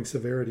of varying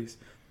severities.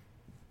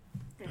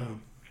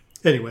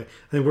 Anyway,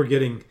 I think we're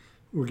getting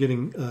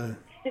a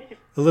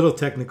little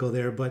technical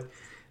there, but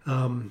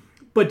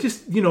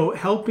just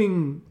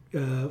helping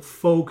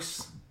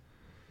folks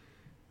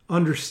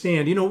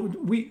understand.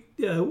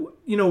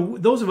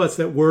 Those of us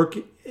that work,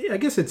 I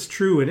guess it's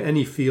true in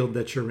any field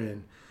that you're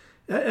in.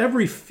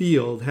 Every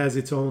field has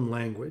its own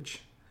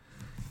language,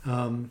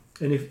 and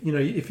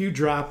if you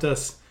dropped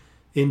us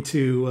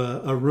into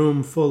a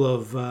room full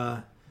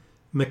of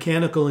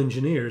mechanical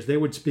engineers, they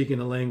would speak in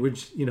a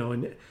language,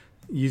 and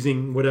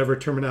using whatever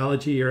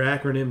terminology or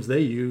acronyms they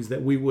use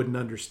that we wouldn't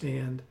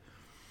understand.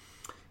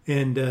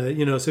 And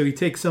so you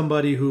take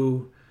somebody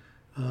who,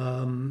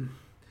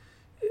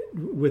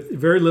 with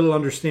very little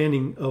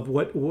understanding of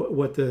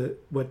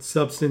what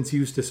substance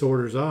use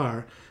disorders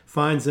are,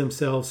 finds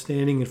themselves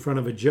standing in front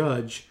of a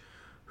judge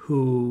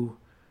who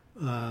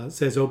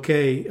says,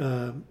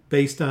 "Okay,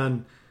 based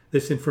on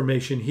this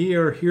information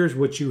here's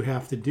what you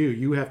have to do.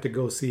 You have to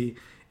go see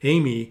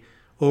Amy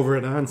over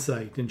at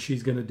Onsite, and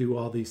she's going to do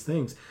all these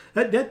things."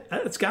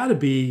 It's got to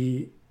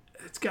be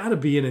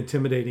an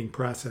intimidating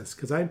process,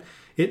 because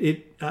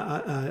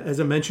as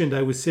I mentioned,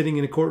 I was sitting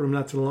in a courtroom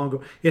not too long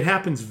ago. It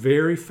happens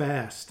very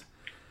fast.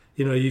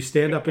 You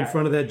stand up in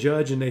front of that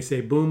judge and they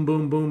say boom,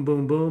 boom, boom,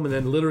 boom, boom, and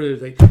then literally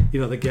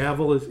the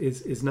gavel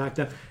is knocked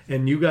down,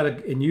 and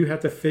you have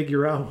to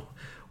figure out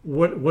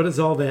what does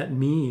all that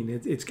mean.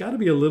 It's got to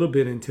be a little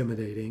bit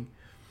intimidating.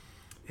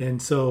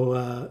 And so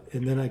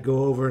and then I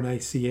go over and I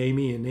see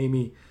Amy, and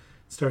Amy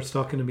starts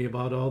talking to me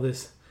about all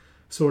this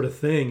sort of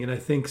thing. And I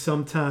think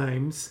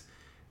sometimes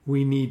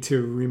we need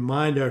to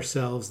remind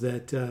ourselves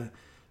that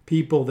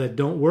people that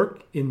don't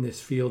work in this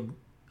field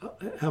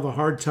have a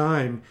hard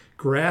time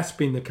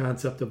grasping the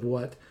concept of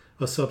what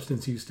a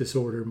substance use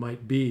disorder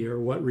might be or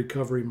what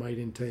recovery might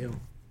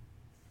entail.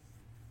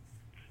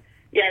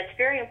 Yeah, it's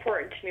very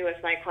important to me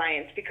with my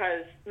clients,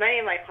 because many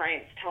of my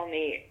clients tell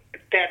me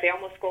that they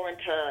almost go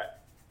into,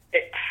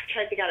 I'm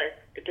trying to think how to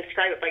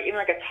describe it, but even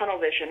like a tunnel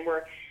vision,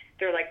 where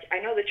they're like, I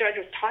know the judge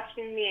was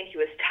talking to me and he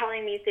was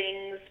telling me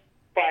things,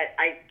 but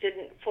I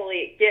didn't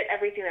fully get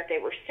everything that they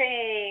were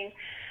saying.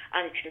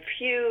 I'm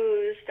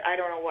confused. I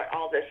don't know what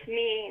all this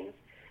means.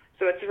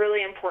 So it's really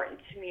important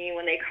to me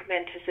when they come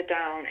in to sit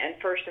down. And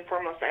first and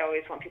foremost, I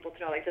always want people to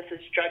know, like, this is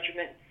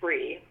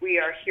judgment-free. We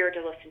are here to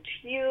listen to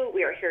you.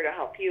 We are here to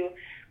help you.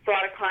 For a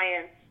lot of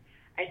clients,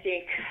 I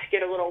think,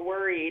 get a little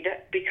worried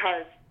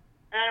because,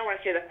 and I don't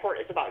want to say the court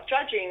is about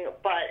judging,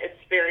 but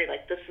it's very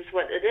like, this is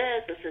what it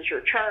is. This is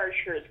your charge.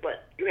 Here's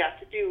what you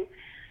have to do.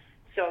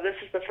 So this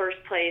is the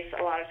first place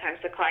a lot of times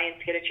the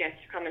clients get a chance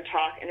to come and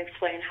talk and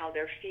explain how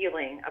they're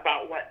feeling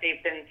about what they've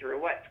been through,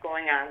 what's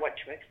going on, what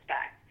to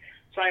expect.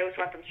 So I always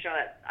want them to know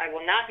that I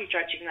will not be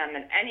judging them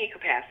in any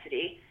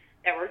capacity,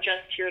 that we're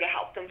just here to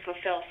help them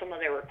fulfill some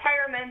of their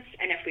requirements,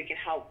 and if we can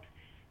help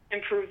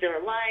improve their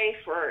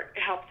life or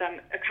help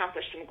them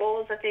accomplish some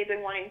goals that they've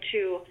been wanting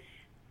to,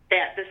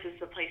 that this is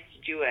the place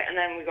to do it. And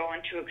then we go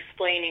into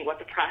explaining what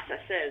the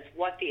process is,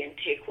 what the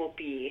intake will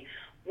be,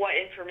 what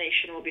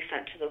information will be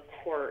sent to the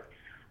court.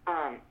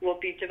 We'll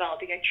be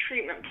developing a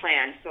treatment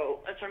plan. So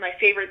that's one of my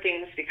favorite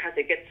things because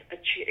it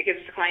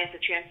gives the clients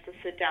a chance to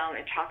sit down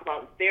and talk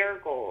about their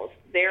goals,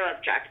 their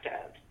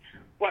objectives,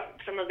 what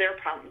some of their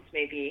problems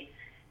may be.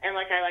 And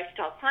like I like to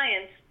tell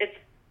clients, it's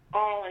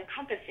all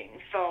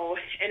encompassing. So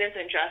it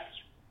isn't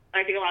just,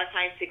 I think a lot of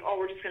clients think, oh,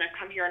 we're just going to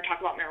come here and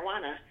talk about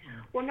marijuana.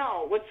 Yeah. Well,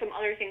 no, what's some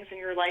other things in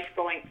your life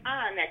going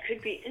on that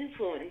could be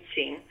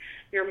influencing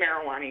your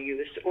marijuana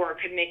use or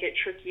could make it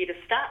tricky to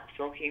stop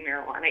smoking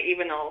marijuana,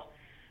 even though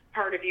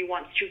part of you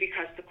wants to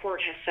because the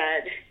court has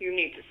said you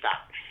need to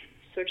stop.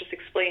 So just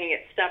explaining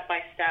it step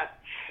by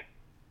step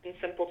in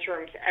simple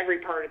terms every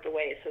part of the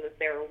way so that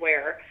they're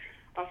aware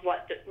of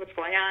what's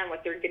going on,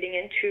 what they're getting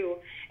into,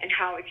 and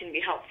how it can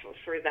be helpful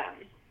for them.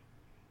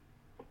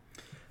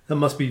 That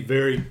must be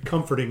very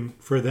comforting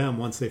for them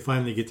once they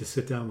finally get to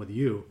sit down with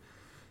you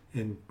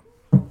and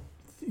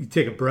you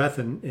take a breath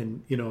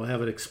and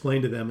have it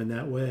explained to them in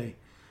that way.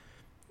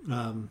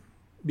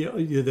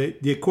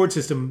 The court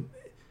system,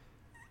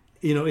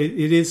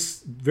 it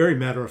is very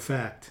matter of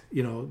fact.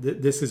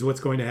 This is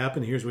what's going to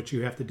happen. Here's what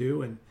you have to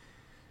do, and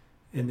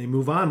they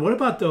move on. What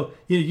about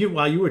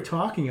while you were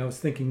talking, I was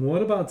thinking,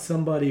 what about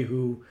somebody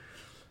who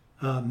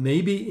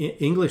maybe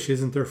English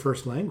isn't their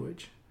first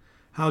language?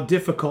 How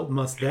difficult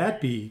must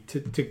that be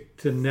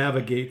to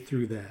navigate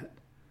through that?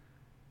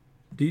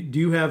 Do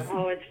you have?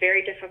 Oh, it's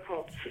very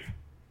difficult.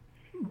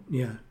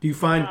 Yeah. Do you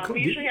find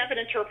we usually have an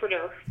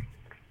interpreter?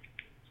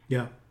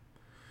 Yeah.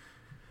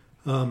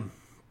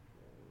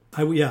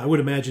 I would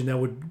imagine that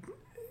would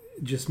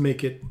just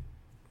make it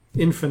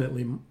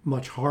infinitely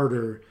much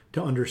harder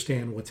to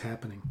understand what's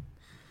happening.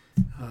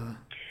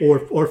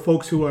 Or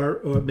folks who are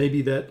or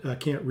maybe that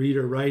can't read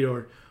or write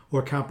or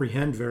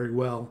comprehend very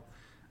well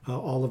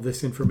all of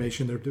this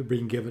information they're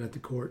being given at the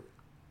court.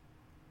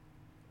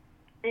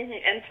 Mm-hmm.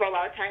 And so a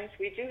lot of times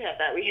we do have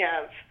that.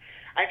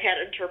 I've had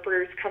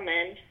interpreters come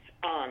in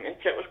and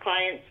sit with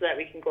clients so that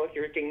we can go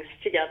through things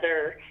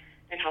together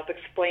and help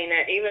explain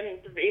it. Even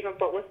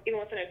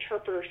with an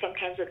interpreter,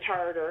 sometimes it's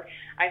hard. Or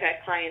I've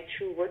had clients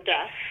who were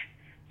deaf,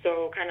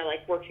 so kind of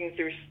like working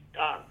through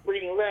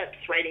reading lips,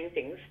 writing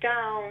things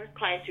down.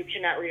 Clients who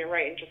cannot read and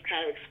write, and just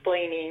kind of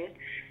explaining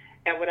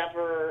at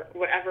whatever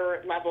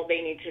level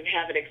they need to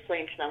have it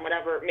explained to them,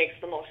 whatever makes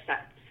the most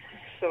sense.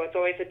 So it's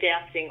always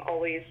adapting,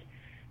 always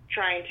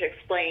trying to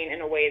explain in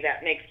a way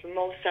that makes the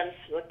most sense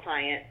to the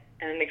client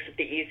and makes it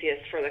the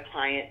easiest for the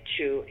client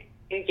to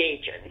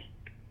engage in.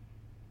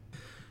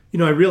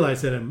 I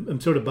realize that I'm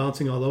sort of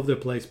bouncing all over the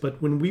place,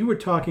 but when we were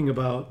talking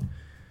about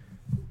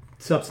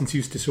substance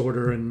use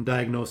disorder and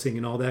diagnosing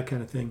and all that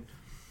kind of thing,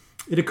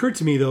 it occurred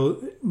to me,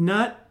 though,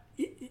 not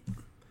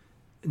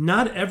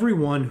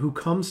everyone who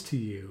comes to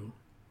you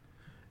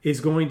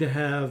is going to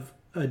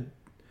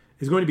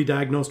be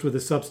diagnosed with a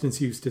substance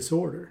use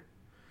disorder.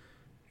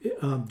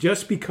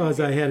 Just because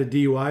I had a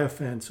DUI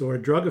offense or a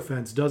drug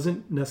offense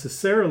doesn't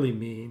necessarily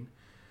mean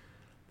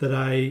that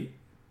I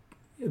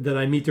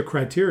meet the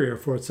criteria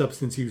for a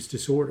substance use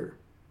disorder.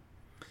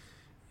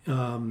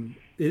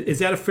 Is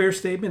that a fair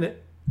statement?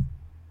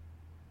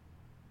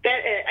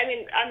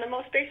 On the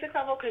most basic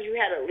level, because you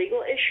had a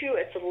legal issue,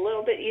 it's a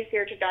little bit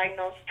easier to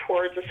diagnose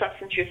towards a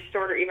substance use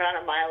disorder, even on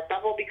a mild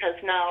level, because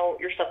now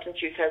your substance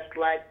use has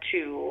led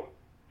to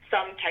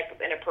some type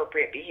of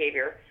inappropriate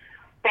behavior.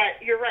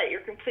 But you're right,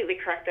 you're completely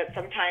correct that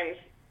sometimes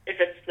if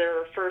it's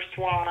their first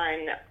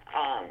one,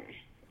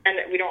 and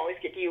we don't always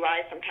get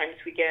DUI, sometimes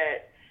we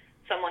get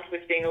someone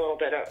who's being a little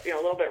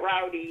bit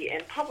rowdy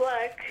in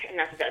public, and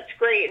not that that's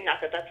great, and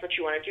not that that's what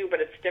you want to do, but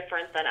it's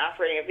different than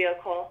operating a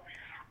vehicle.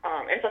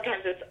 And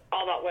sometimes it's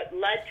all about what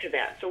led to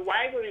that. So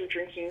why were you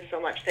drinking so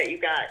much that you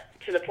got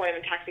to the point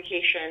of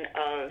intoxication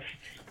of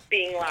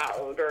being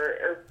loud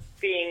or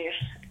being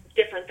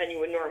different than you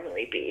would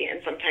normally be?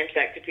 And sometimes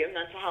that could be a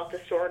mental health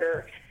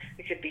disorder.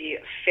 It could be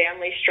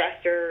family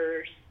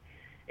stressors.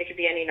 It could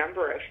be any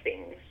number of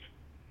things.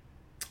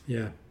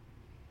 Yeah.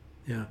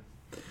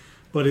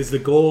 But is the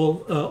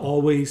goal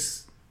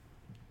always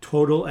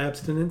total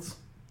abstinence?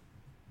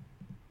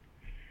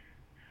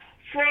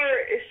 For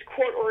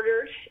court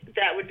orders,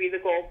 that would be the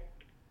goal,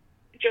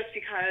 just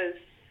because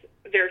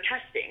they're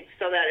testing.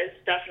 So that is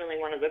definitely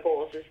one of the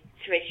goals, is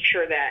to make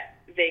sure that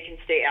they can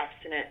stay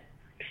abstinent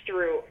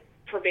through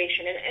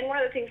probation. And one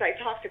of the things I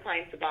talk to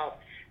clients about,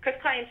 because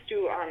clients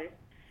do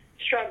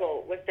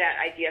struggle with that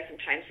idea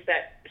sometimes, is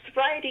that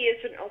sobriety is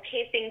an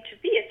okay thing to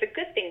be. It's a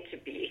good thing to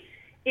be.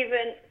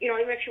 Even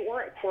if you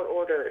weren't court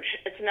ordered,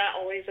 it's not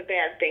always a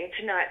bad thing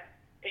to not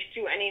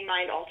do any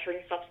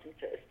mind-altering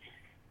substances.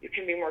 You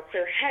can be more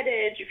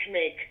clear-headed. You can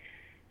make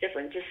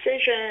different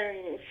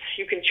decisions.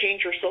 You can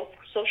change your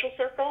social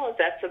circle.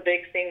 That's a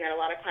big thing that a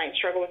lot of clients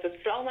struggle with, is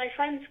all my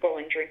friends go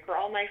and drink or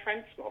all my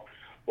friends smoke.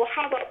 Well,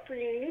 how about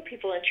bringing new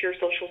people into your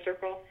social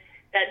circle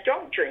that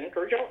don't drink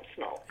or don't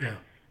smoke? Yeah.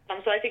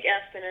 So I think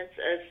abstinence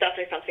is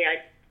definitely something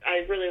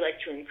I really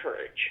like to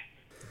encourage.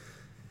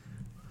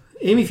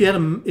 Amy,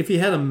 if you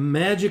had a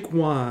magic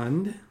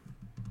wand,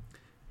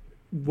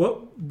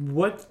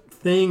 what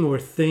thing or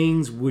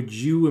things would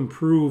you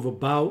improve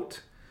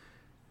about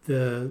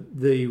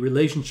the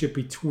relationship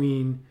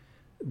between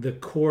the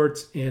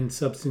courts and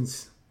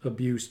substance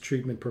abuse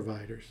treatment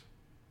providers?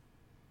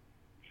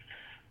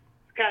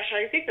 Gosh,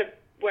 I think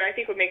what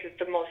would make it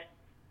the most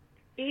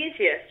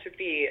easiest would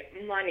be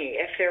money.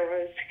 If there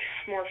was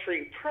more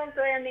free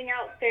programming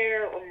out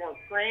there or more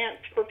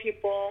grants for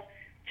people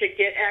to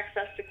get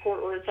access to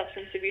court-ordered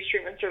substance abuse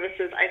treatment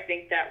services, I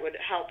think that would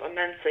help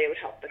immensely. It would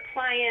help the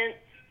clients.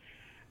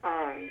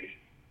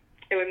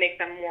 It would make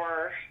them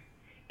more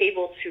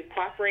able to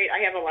cooperate. I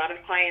have a lot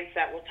of clients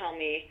that will tell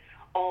me,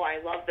 oh,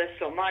 I love this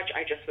so much,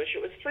 I just wish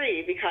it was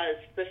free, because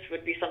this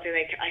would be something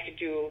I could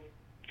do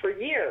for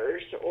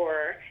years,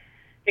 or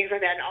things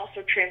like that. And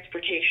also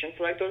transportation.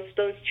 So like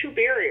those two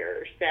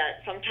barriers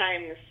that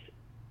sometimes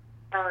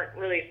aren't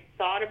really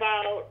thought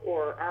about,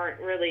 or aren't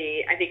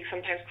really, I think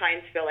sometimes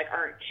clients feel like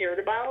aren't cared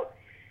about.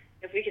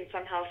 If we can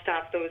somehow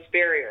stop those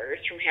barriers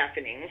from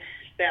happening,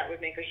 that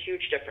would make a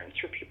huge difference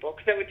for people,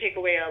 because that would take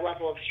away a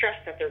level of stress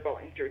that they're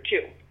going through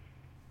too.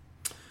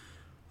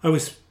 I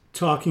was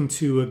talking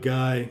to a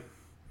guy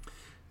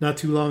not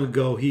too long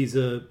ago. He's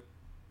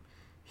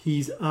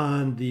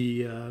on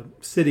the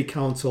city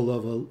council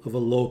of a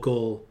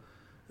local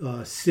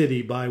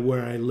city by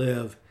where I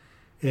live,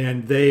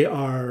 and they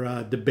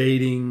are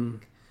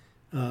debating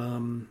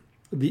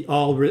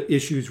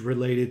issues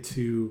related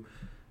to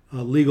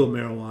legal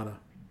marijuana.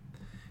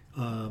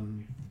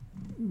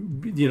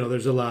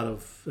 There's a lot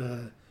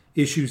of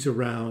issues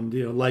around,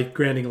 like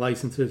granting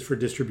licenses for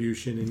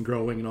distribution and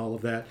growing and all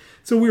of that.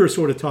 So we were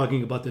sort of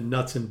talking about the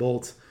nuts and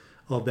bolts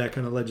of that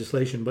kind of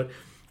legislation. But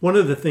one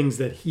of the things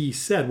that he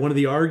said, one of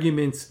the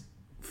arguments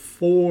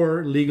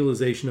for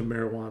legalization of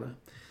marijuana,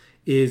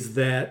 is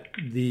that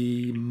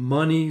the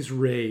monies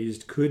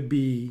raised could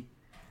be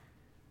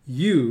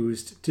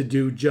used to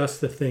do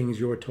just the things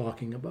you're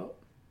talking about,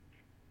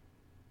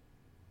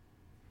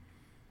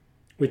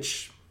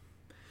 which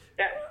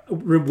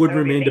would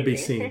remain to be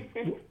seen.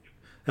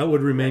 That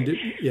would remain to,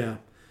 yeah.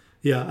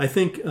 I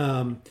think,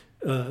 now,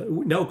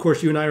 of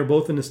course, you and I are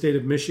both in the state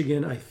of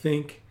Michigan. I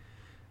think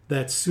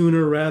that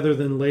sooner rather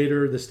than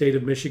later, the state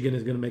of Michigan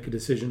is going to make a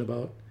decision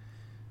about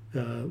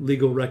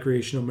legal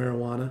recreational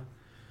marijuana.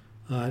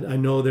 I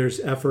know there's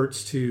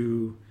efforts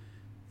to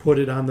put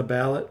it on the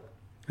ballot.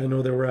 I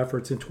know there were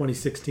efforts in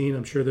 2016.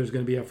 I'm sure there's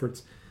going to be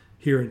efforts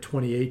here in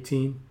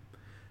 2018.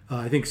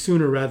 I think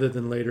sooner rather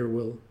than later,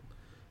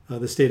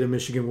 the state of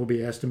Michigan will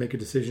be asked to make a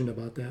decision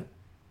about that.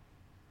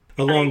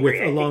 Along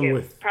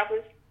with. Probably.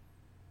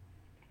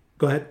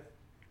 Go ahead.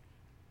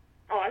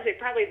 Oh, I say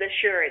probably this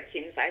year. It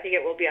seems. I think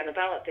it will be on the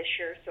ballot this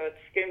year, so it's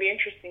going to be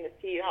interesting to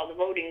see how the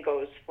voting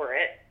goes for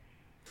it.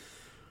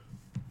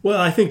 Well,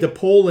 I think the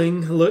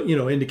polling,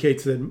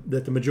 indicates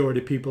that the majority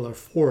of people are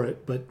for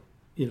it, but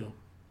it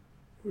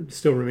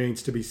still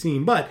remains to be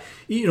seen. But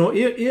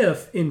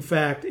if in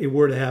fact it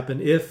were to happen,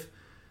 if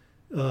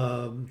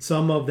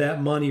some of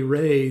that money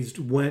raised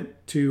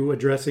went to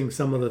addressing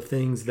some of the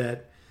things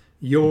that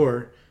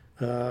you're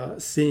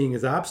seeing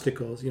as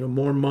obstacles,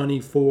 more money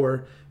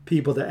for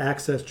people to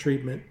access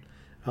treatment,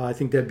 I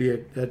think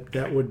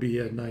that would be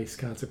a nice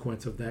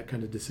consequence of that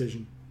kind of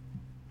decision.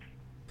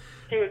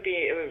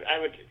 I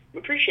would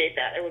appreciate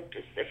that.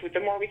 The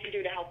more we can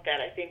do to help that,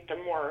 I think the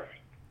more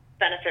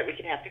benefit we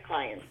can have to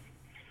clients.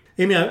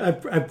 Amy,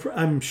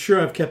 I'm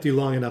sure I've kept you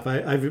long enough.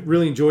 I've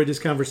really enjoyed this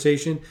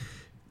conversation.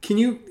 Can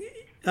you,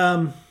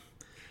 how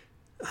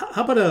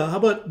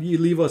about you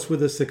leave us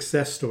with a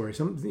success story?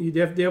 Do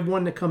you have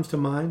one that comes to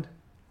mind?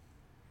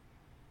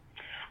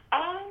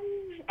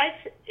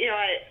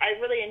 I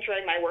really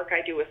enjoy my work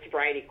I do with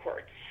sobriety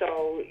courts.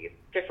 So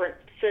different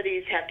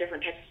cities have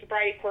different types of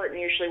sobriety court, and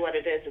usually what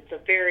it is, it's a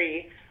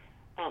very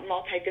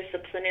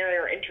multidisciplinary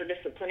or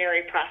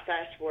interdisciplinary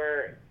process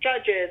where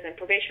judges and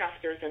probation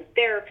officers and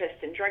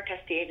therapists and drug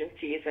testing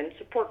agencies and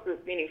support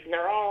group meetings, and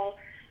they're all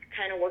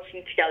kind of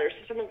working together.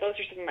 So those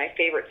are some of my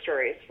favorite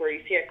stories, where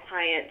you see a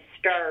client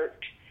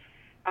start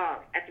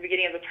at the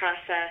beginning of the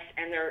process,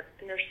 and they're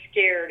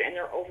scared and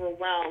they're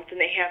overwhelmed, and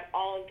they have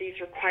all of these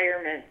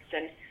requirements,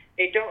 and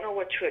they don't know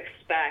what to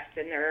expect,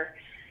 and they're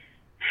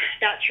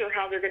not sure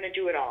how they're going to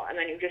do it all. And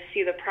then you just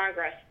see the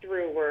progress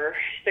through, where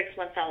 6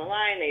 months down the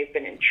line, they've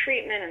been in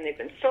treatment and they've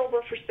been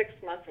sober for 6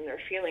 months, and they're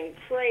feeling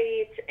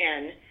great,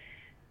 and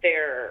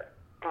they're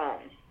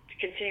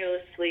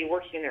continuously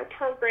working their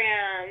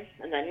program,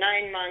 and then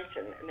 9 months,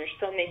 and they're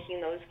still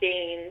making those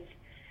gains.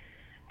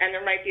 And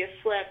there might be a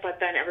slip, but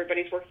then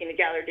everybody's working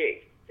together,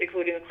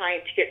 including the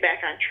client, to get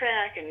back on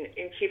track and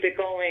keep it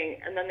going.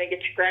 And then they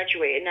get to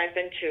graduate. And I've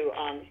been to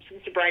some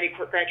sobriety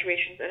court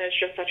graduations, and it's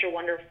just such a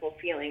wonderful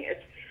feeling.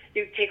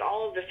 You take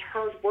all of this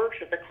hard work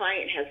that the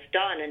client has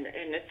done, and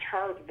it's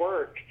hard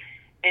work,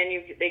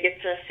 and they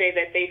get to say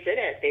that they did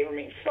it. They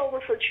remained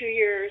sober for 2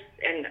 years,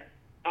 and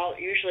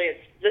usually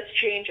it's this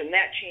change and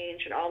that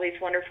change and all these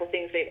wonderful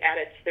things they've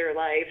added to their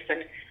lives.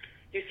 And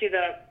you see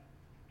the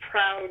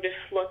proud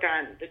look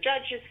on the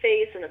judge's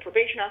face and the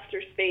probation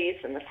officer's face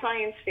and the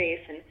client's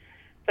face, and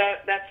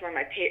that's one of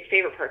my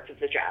favorite parts of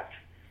the job.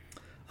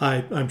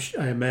 I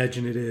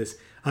imagine it is.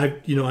 I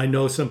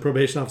know some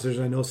probation officers.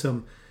 I know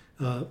some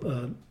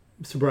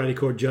sobriety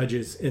court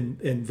judges,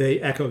 and they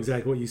echo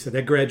exactly what you said.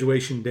 That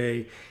graduation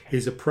day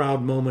is a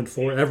proud moment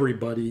for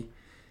everybody,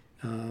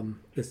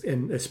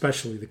 and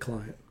especially the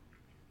client.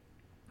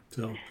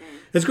 So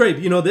it's great.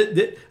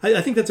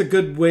 I think that's a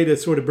good way to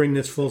sort of bring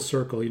this full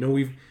circle.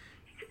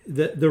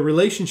 The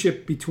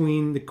relationship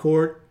between the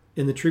court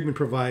and the treatment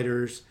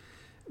providers,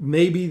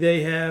 maybe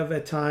they have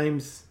at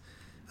times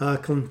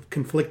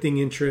conflicting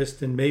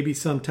interest, and maybe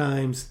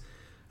sometimes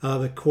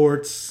the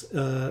courts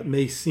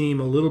may seem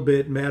a little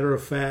bit matter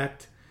of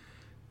fact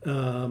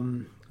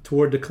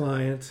toward the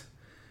client,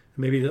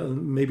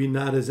 maybe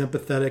not as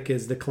empathetic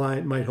as the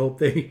client might hope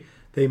they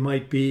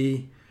might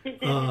be.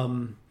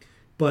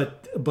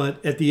 But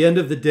at the end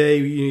of the day,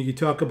 you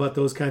talk about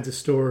those kinds of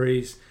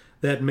stories.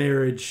 That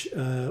marriage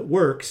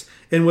works,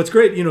 and what's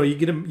great,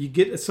 you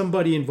get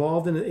somebody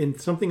involved in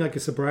something like a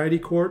sobriety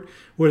court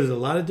where there's a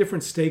lot of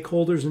different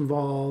stakeholders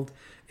involved,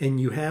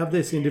 and you have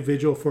this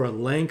individual for a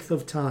length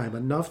of time,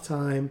 enough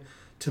time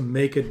to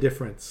make a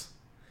difference.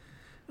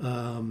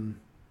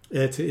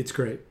 It's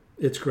great.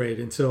 It's great,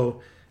 and so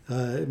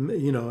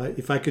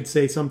if I could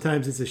say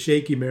sometimes it's a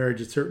shaky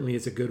marriage, it certainly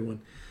is a good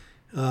one.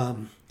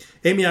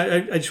 Amy,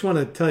 I just want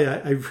to tell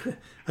you,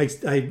 I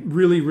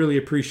really, really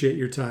appreciate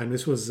your time.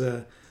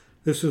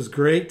 This was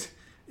great,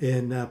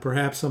 and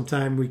perhaps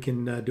sometime we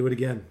can do it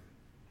again.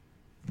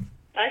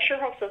 I sure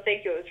hope so.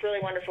 Thank you. It was really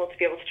wonderful to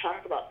be able to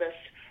talk about this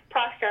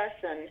process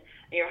and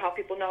how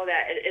people know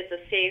that it is a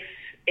safe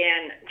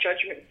and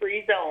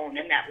judgment-free zone,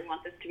 and that we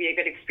want this to be a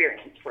good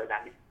experience for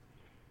them.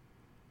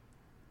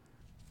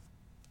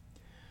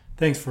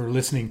 Thanks for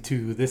listening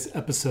to this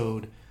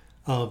episode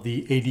of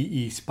the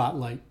ADE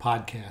Spotlight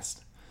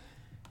podcast.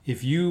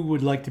 If you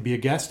would like to be a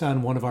guest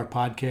on one of our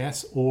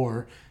podcasts,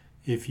 or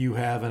if you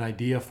have an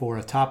idea for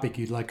a topic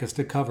you'd like us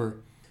to cover,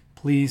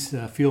 please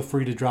feel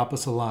free to drop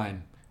us a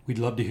line. We'd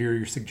love to hear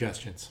your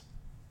suggestions.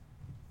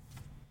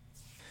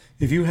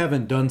 If you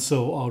haven't done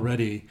so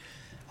already,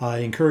 I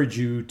encourage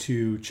you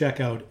to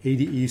check out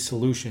ADE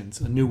Solutions,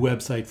 a new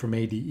website from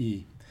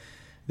ADE.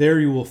 There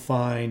you will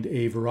find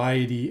a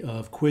variety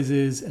of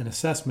quizzes and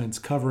assessments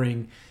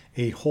covering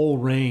a whole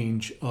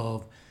range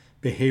of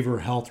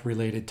behavioral health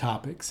related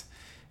topics,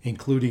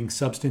 including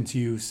substance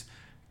use,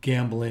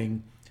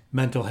 gambling,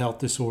 mental health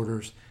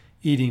disorders,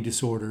 eating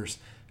disorders,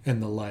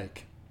 and the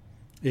like.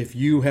 If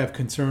you have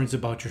concerns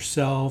about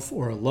yourself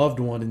or a loved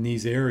one in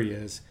these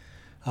areas,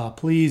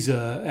 please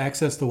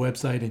access the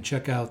website and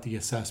check out the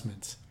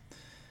assessments.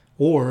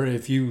 Or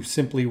if you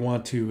simply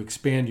want to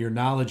expand your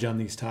knowledge on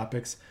these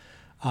topics,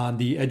 on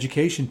the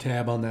education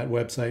tab on that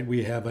website,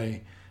 we have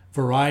a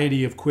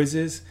variety of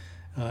quizzes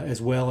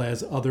as well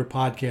as other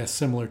podcasts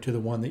similar to the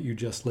one that you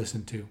just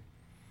listened to.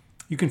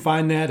 You can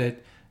find that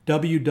at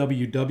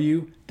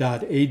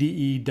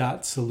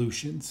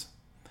www.ade.solutions,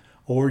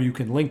 or you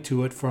can link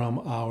to it from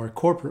our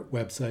corporate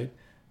website,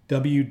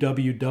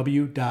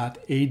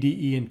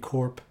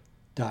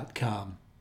 www.adeincorp.com.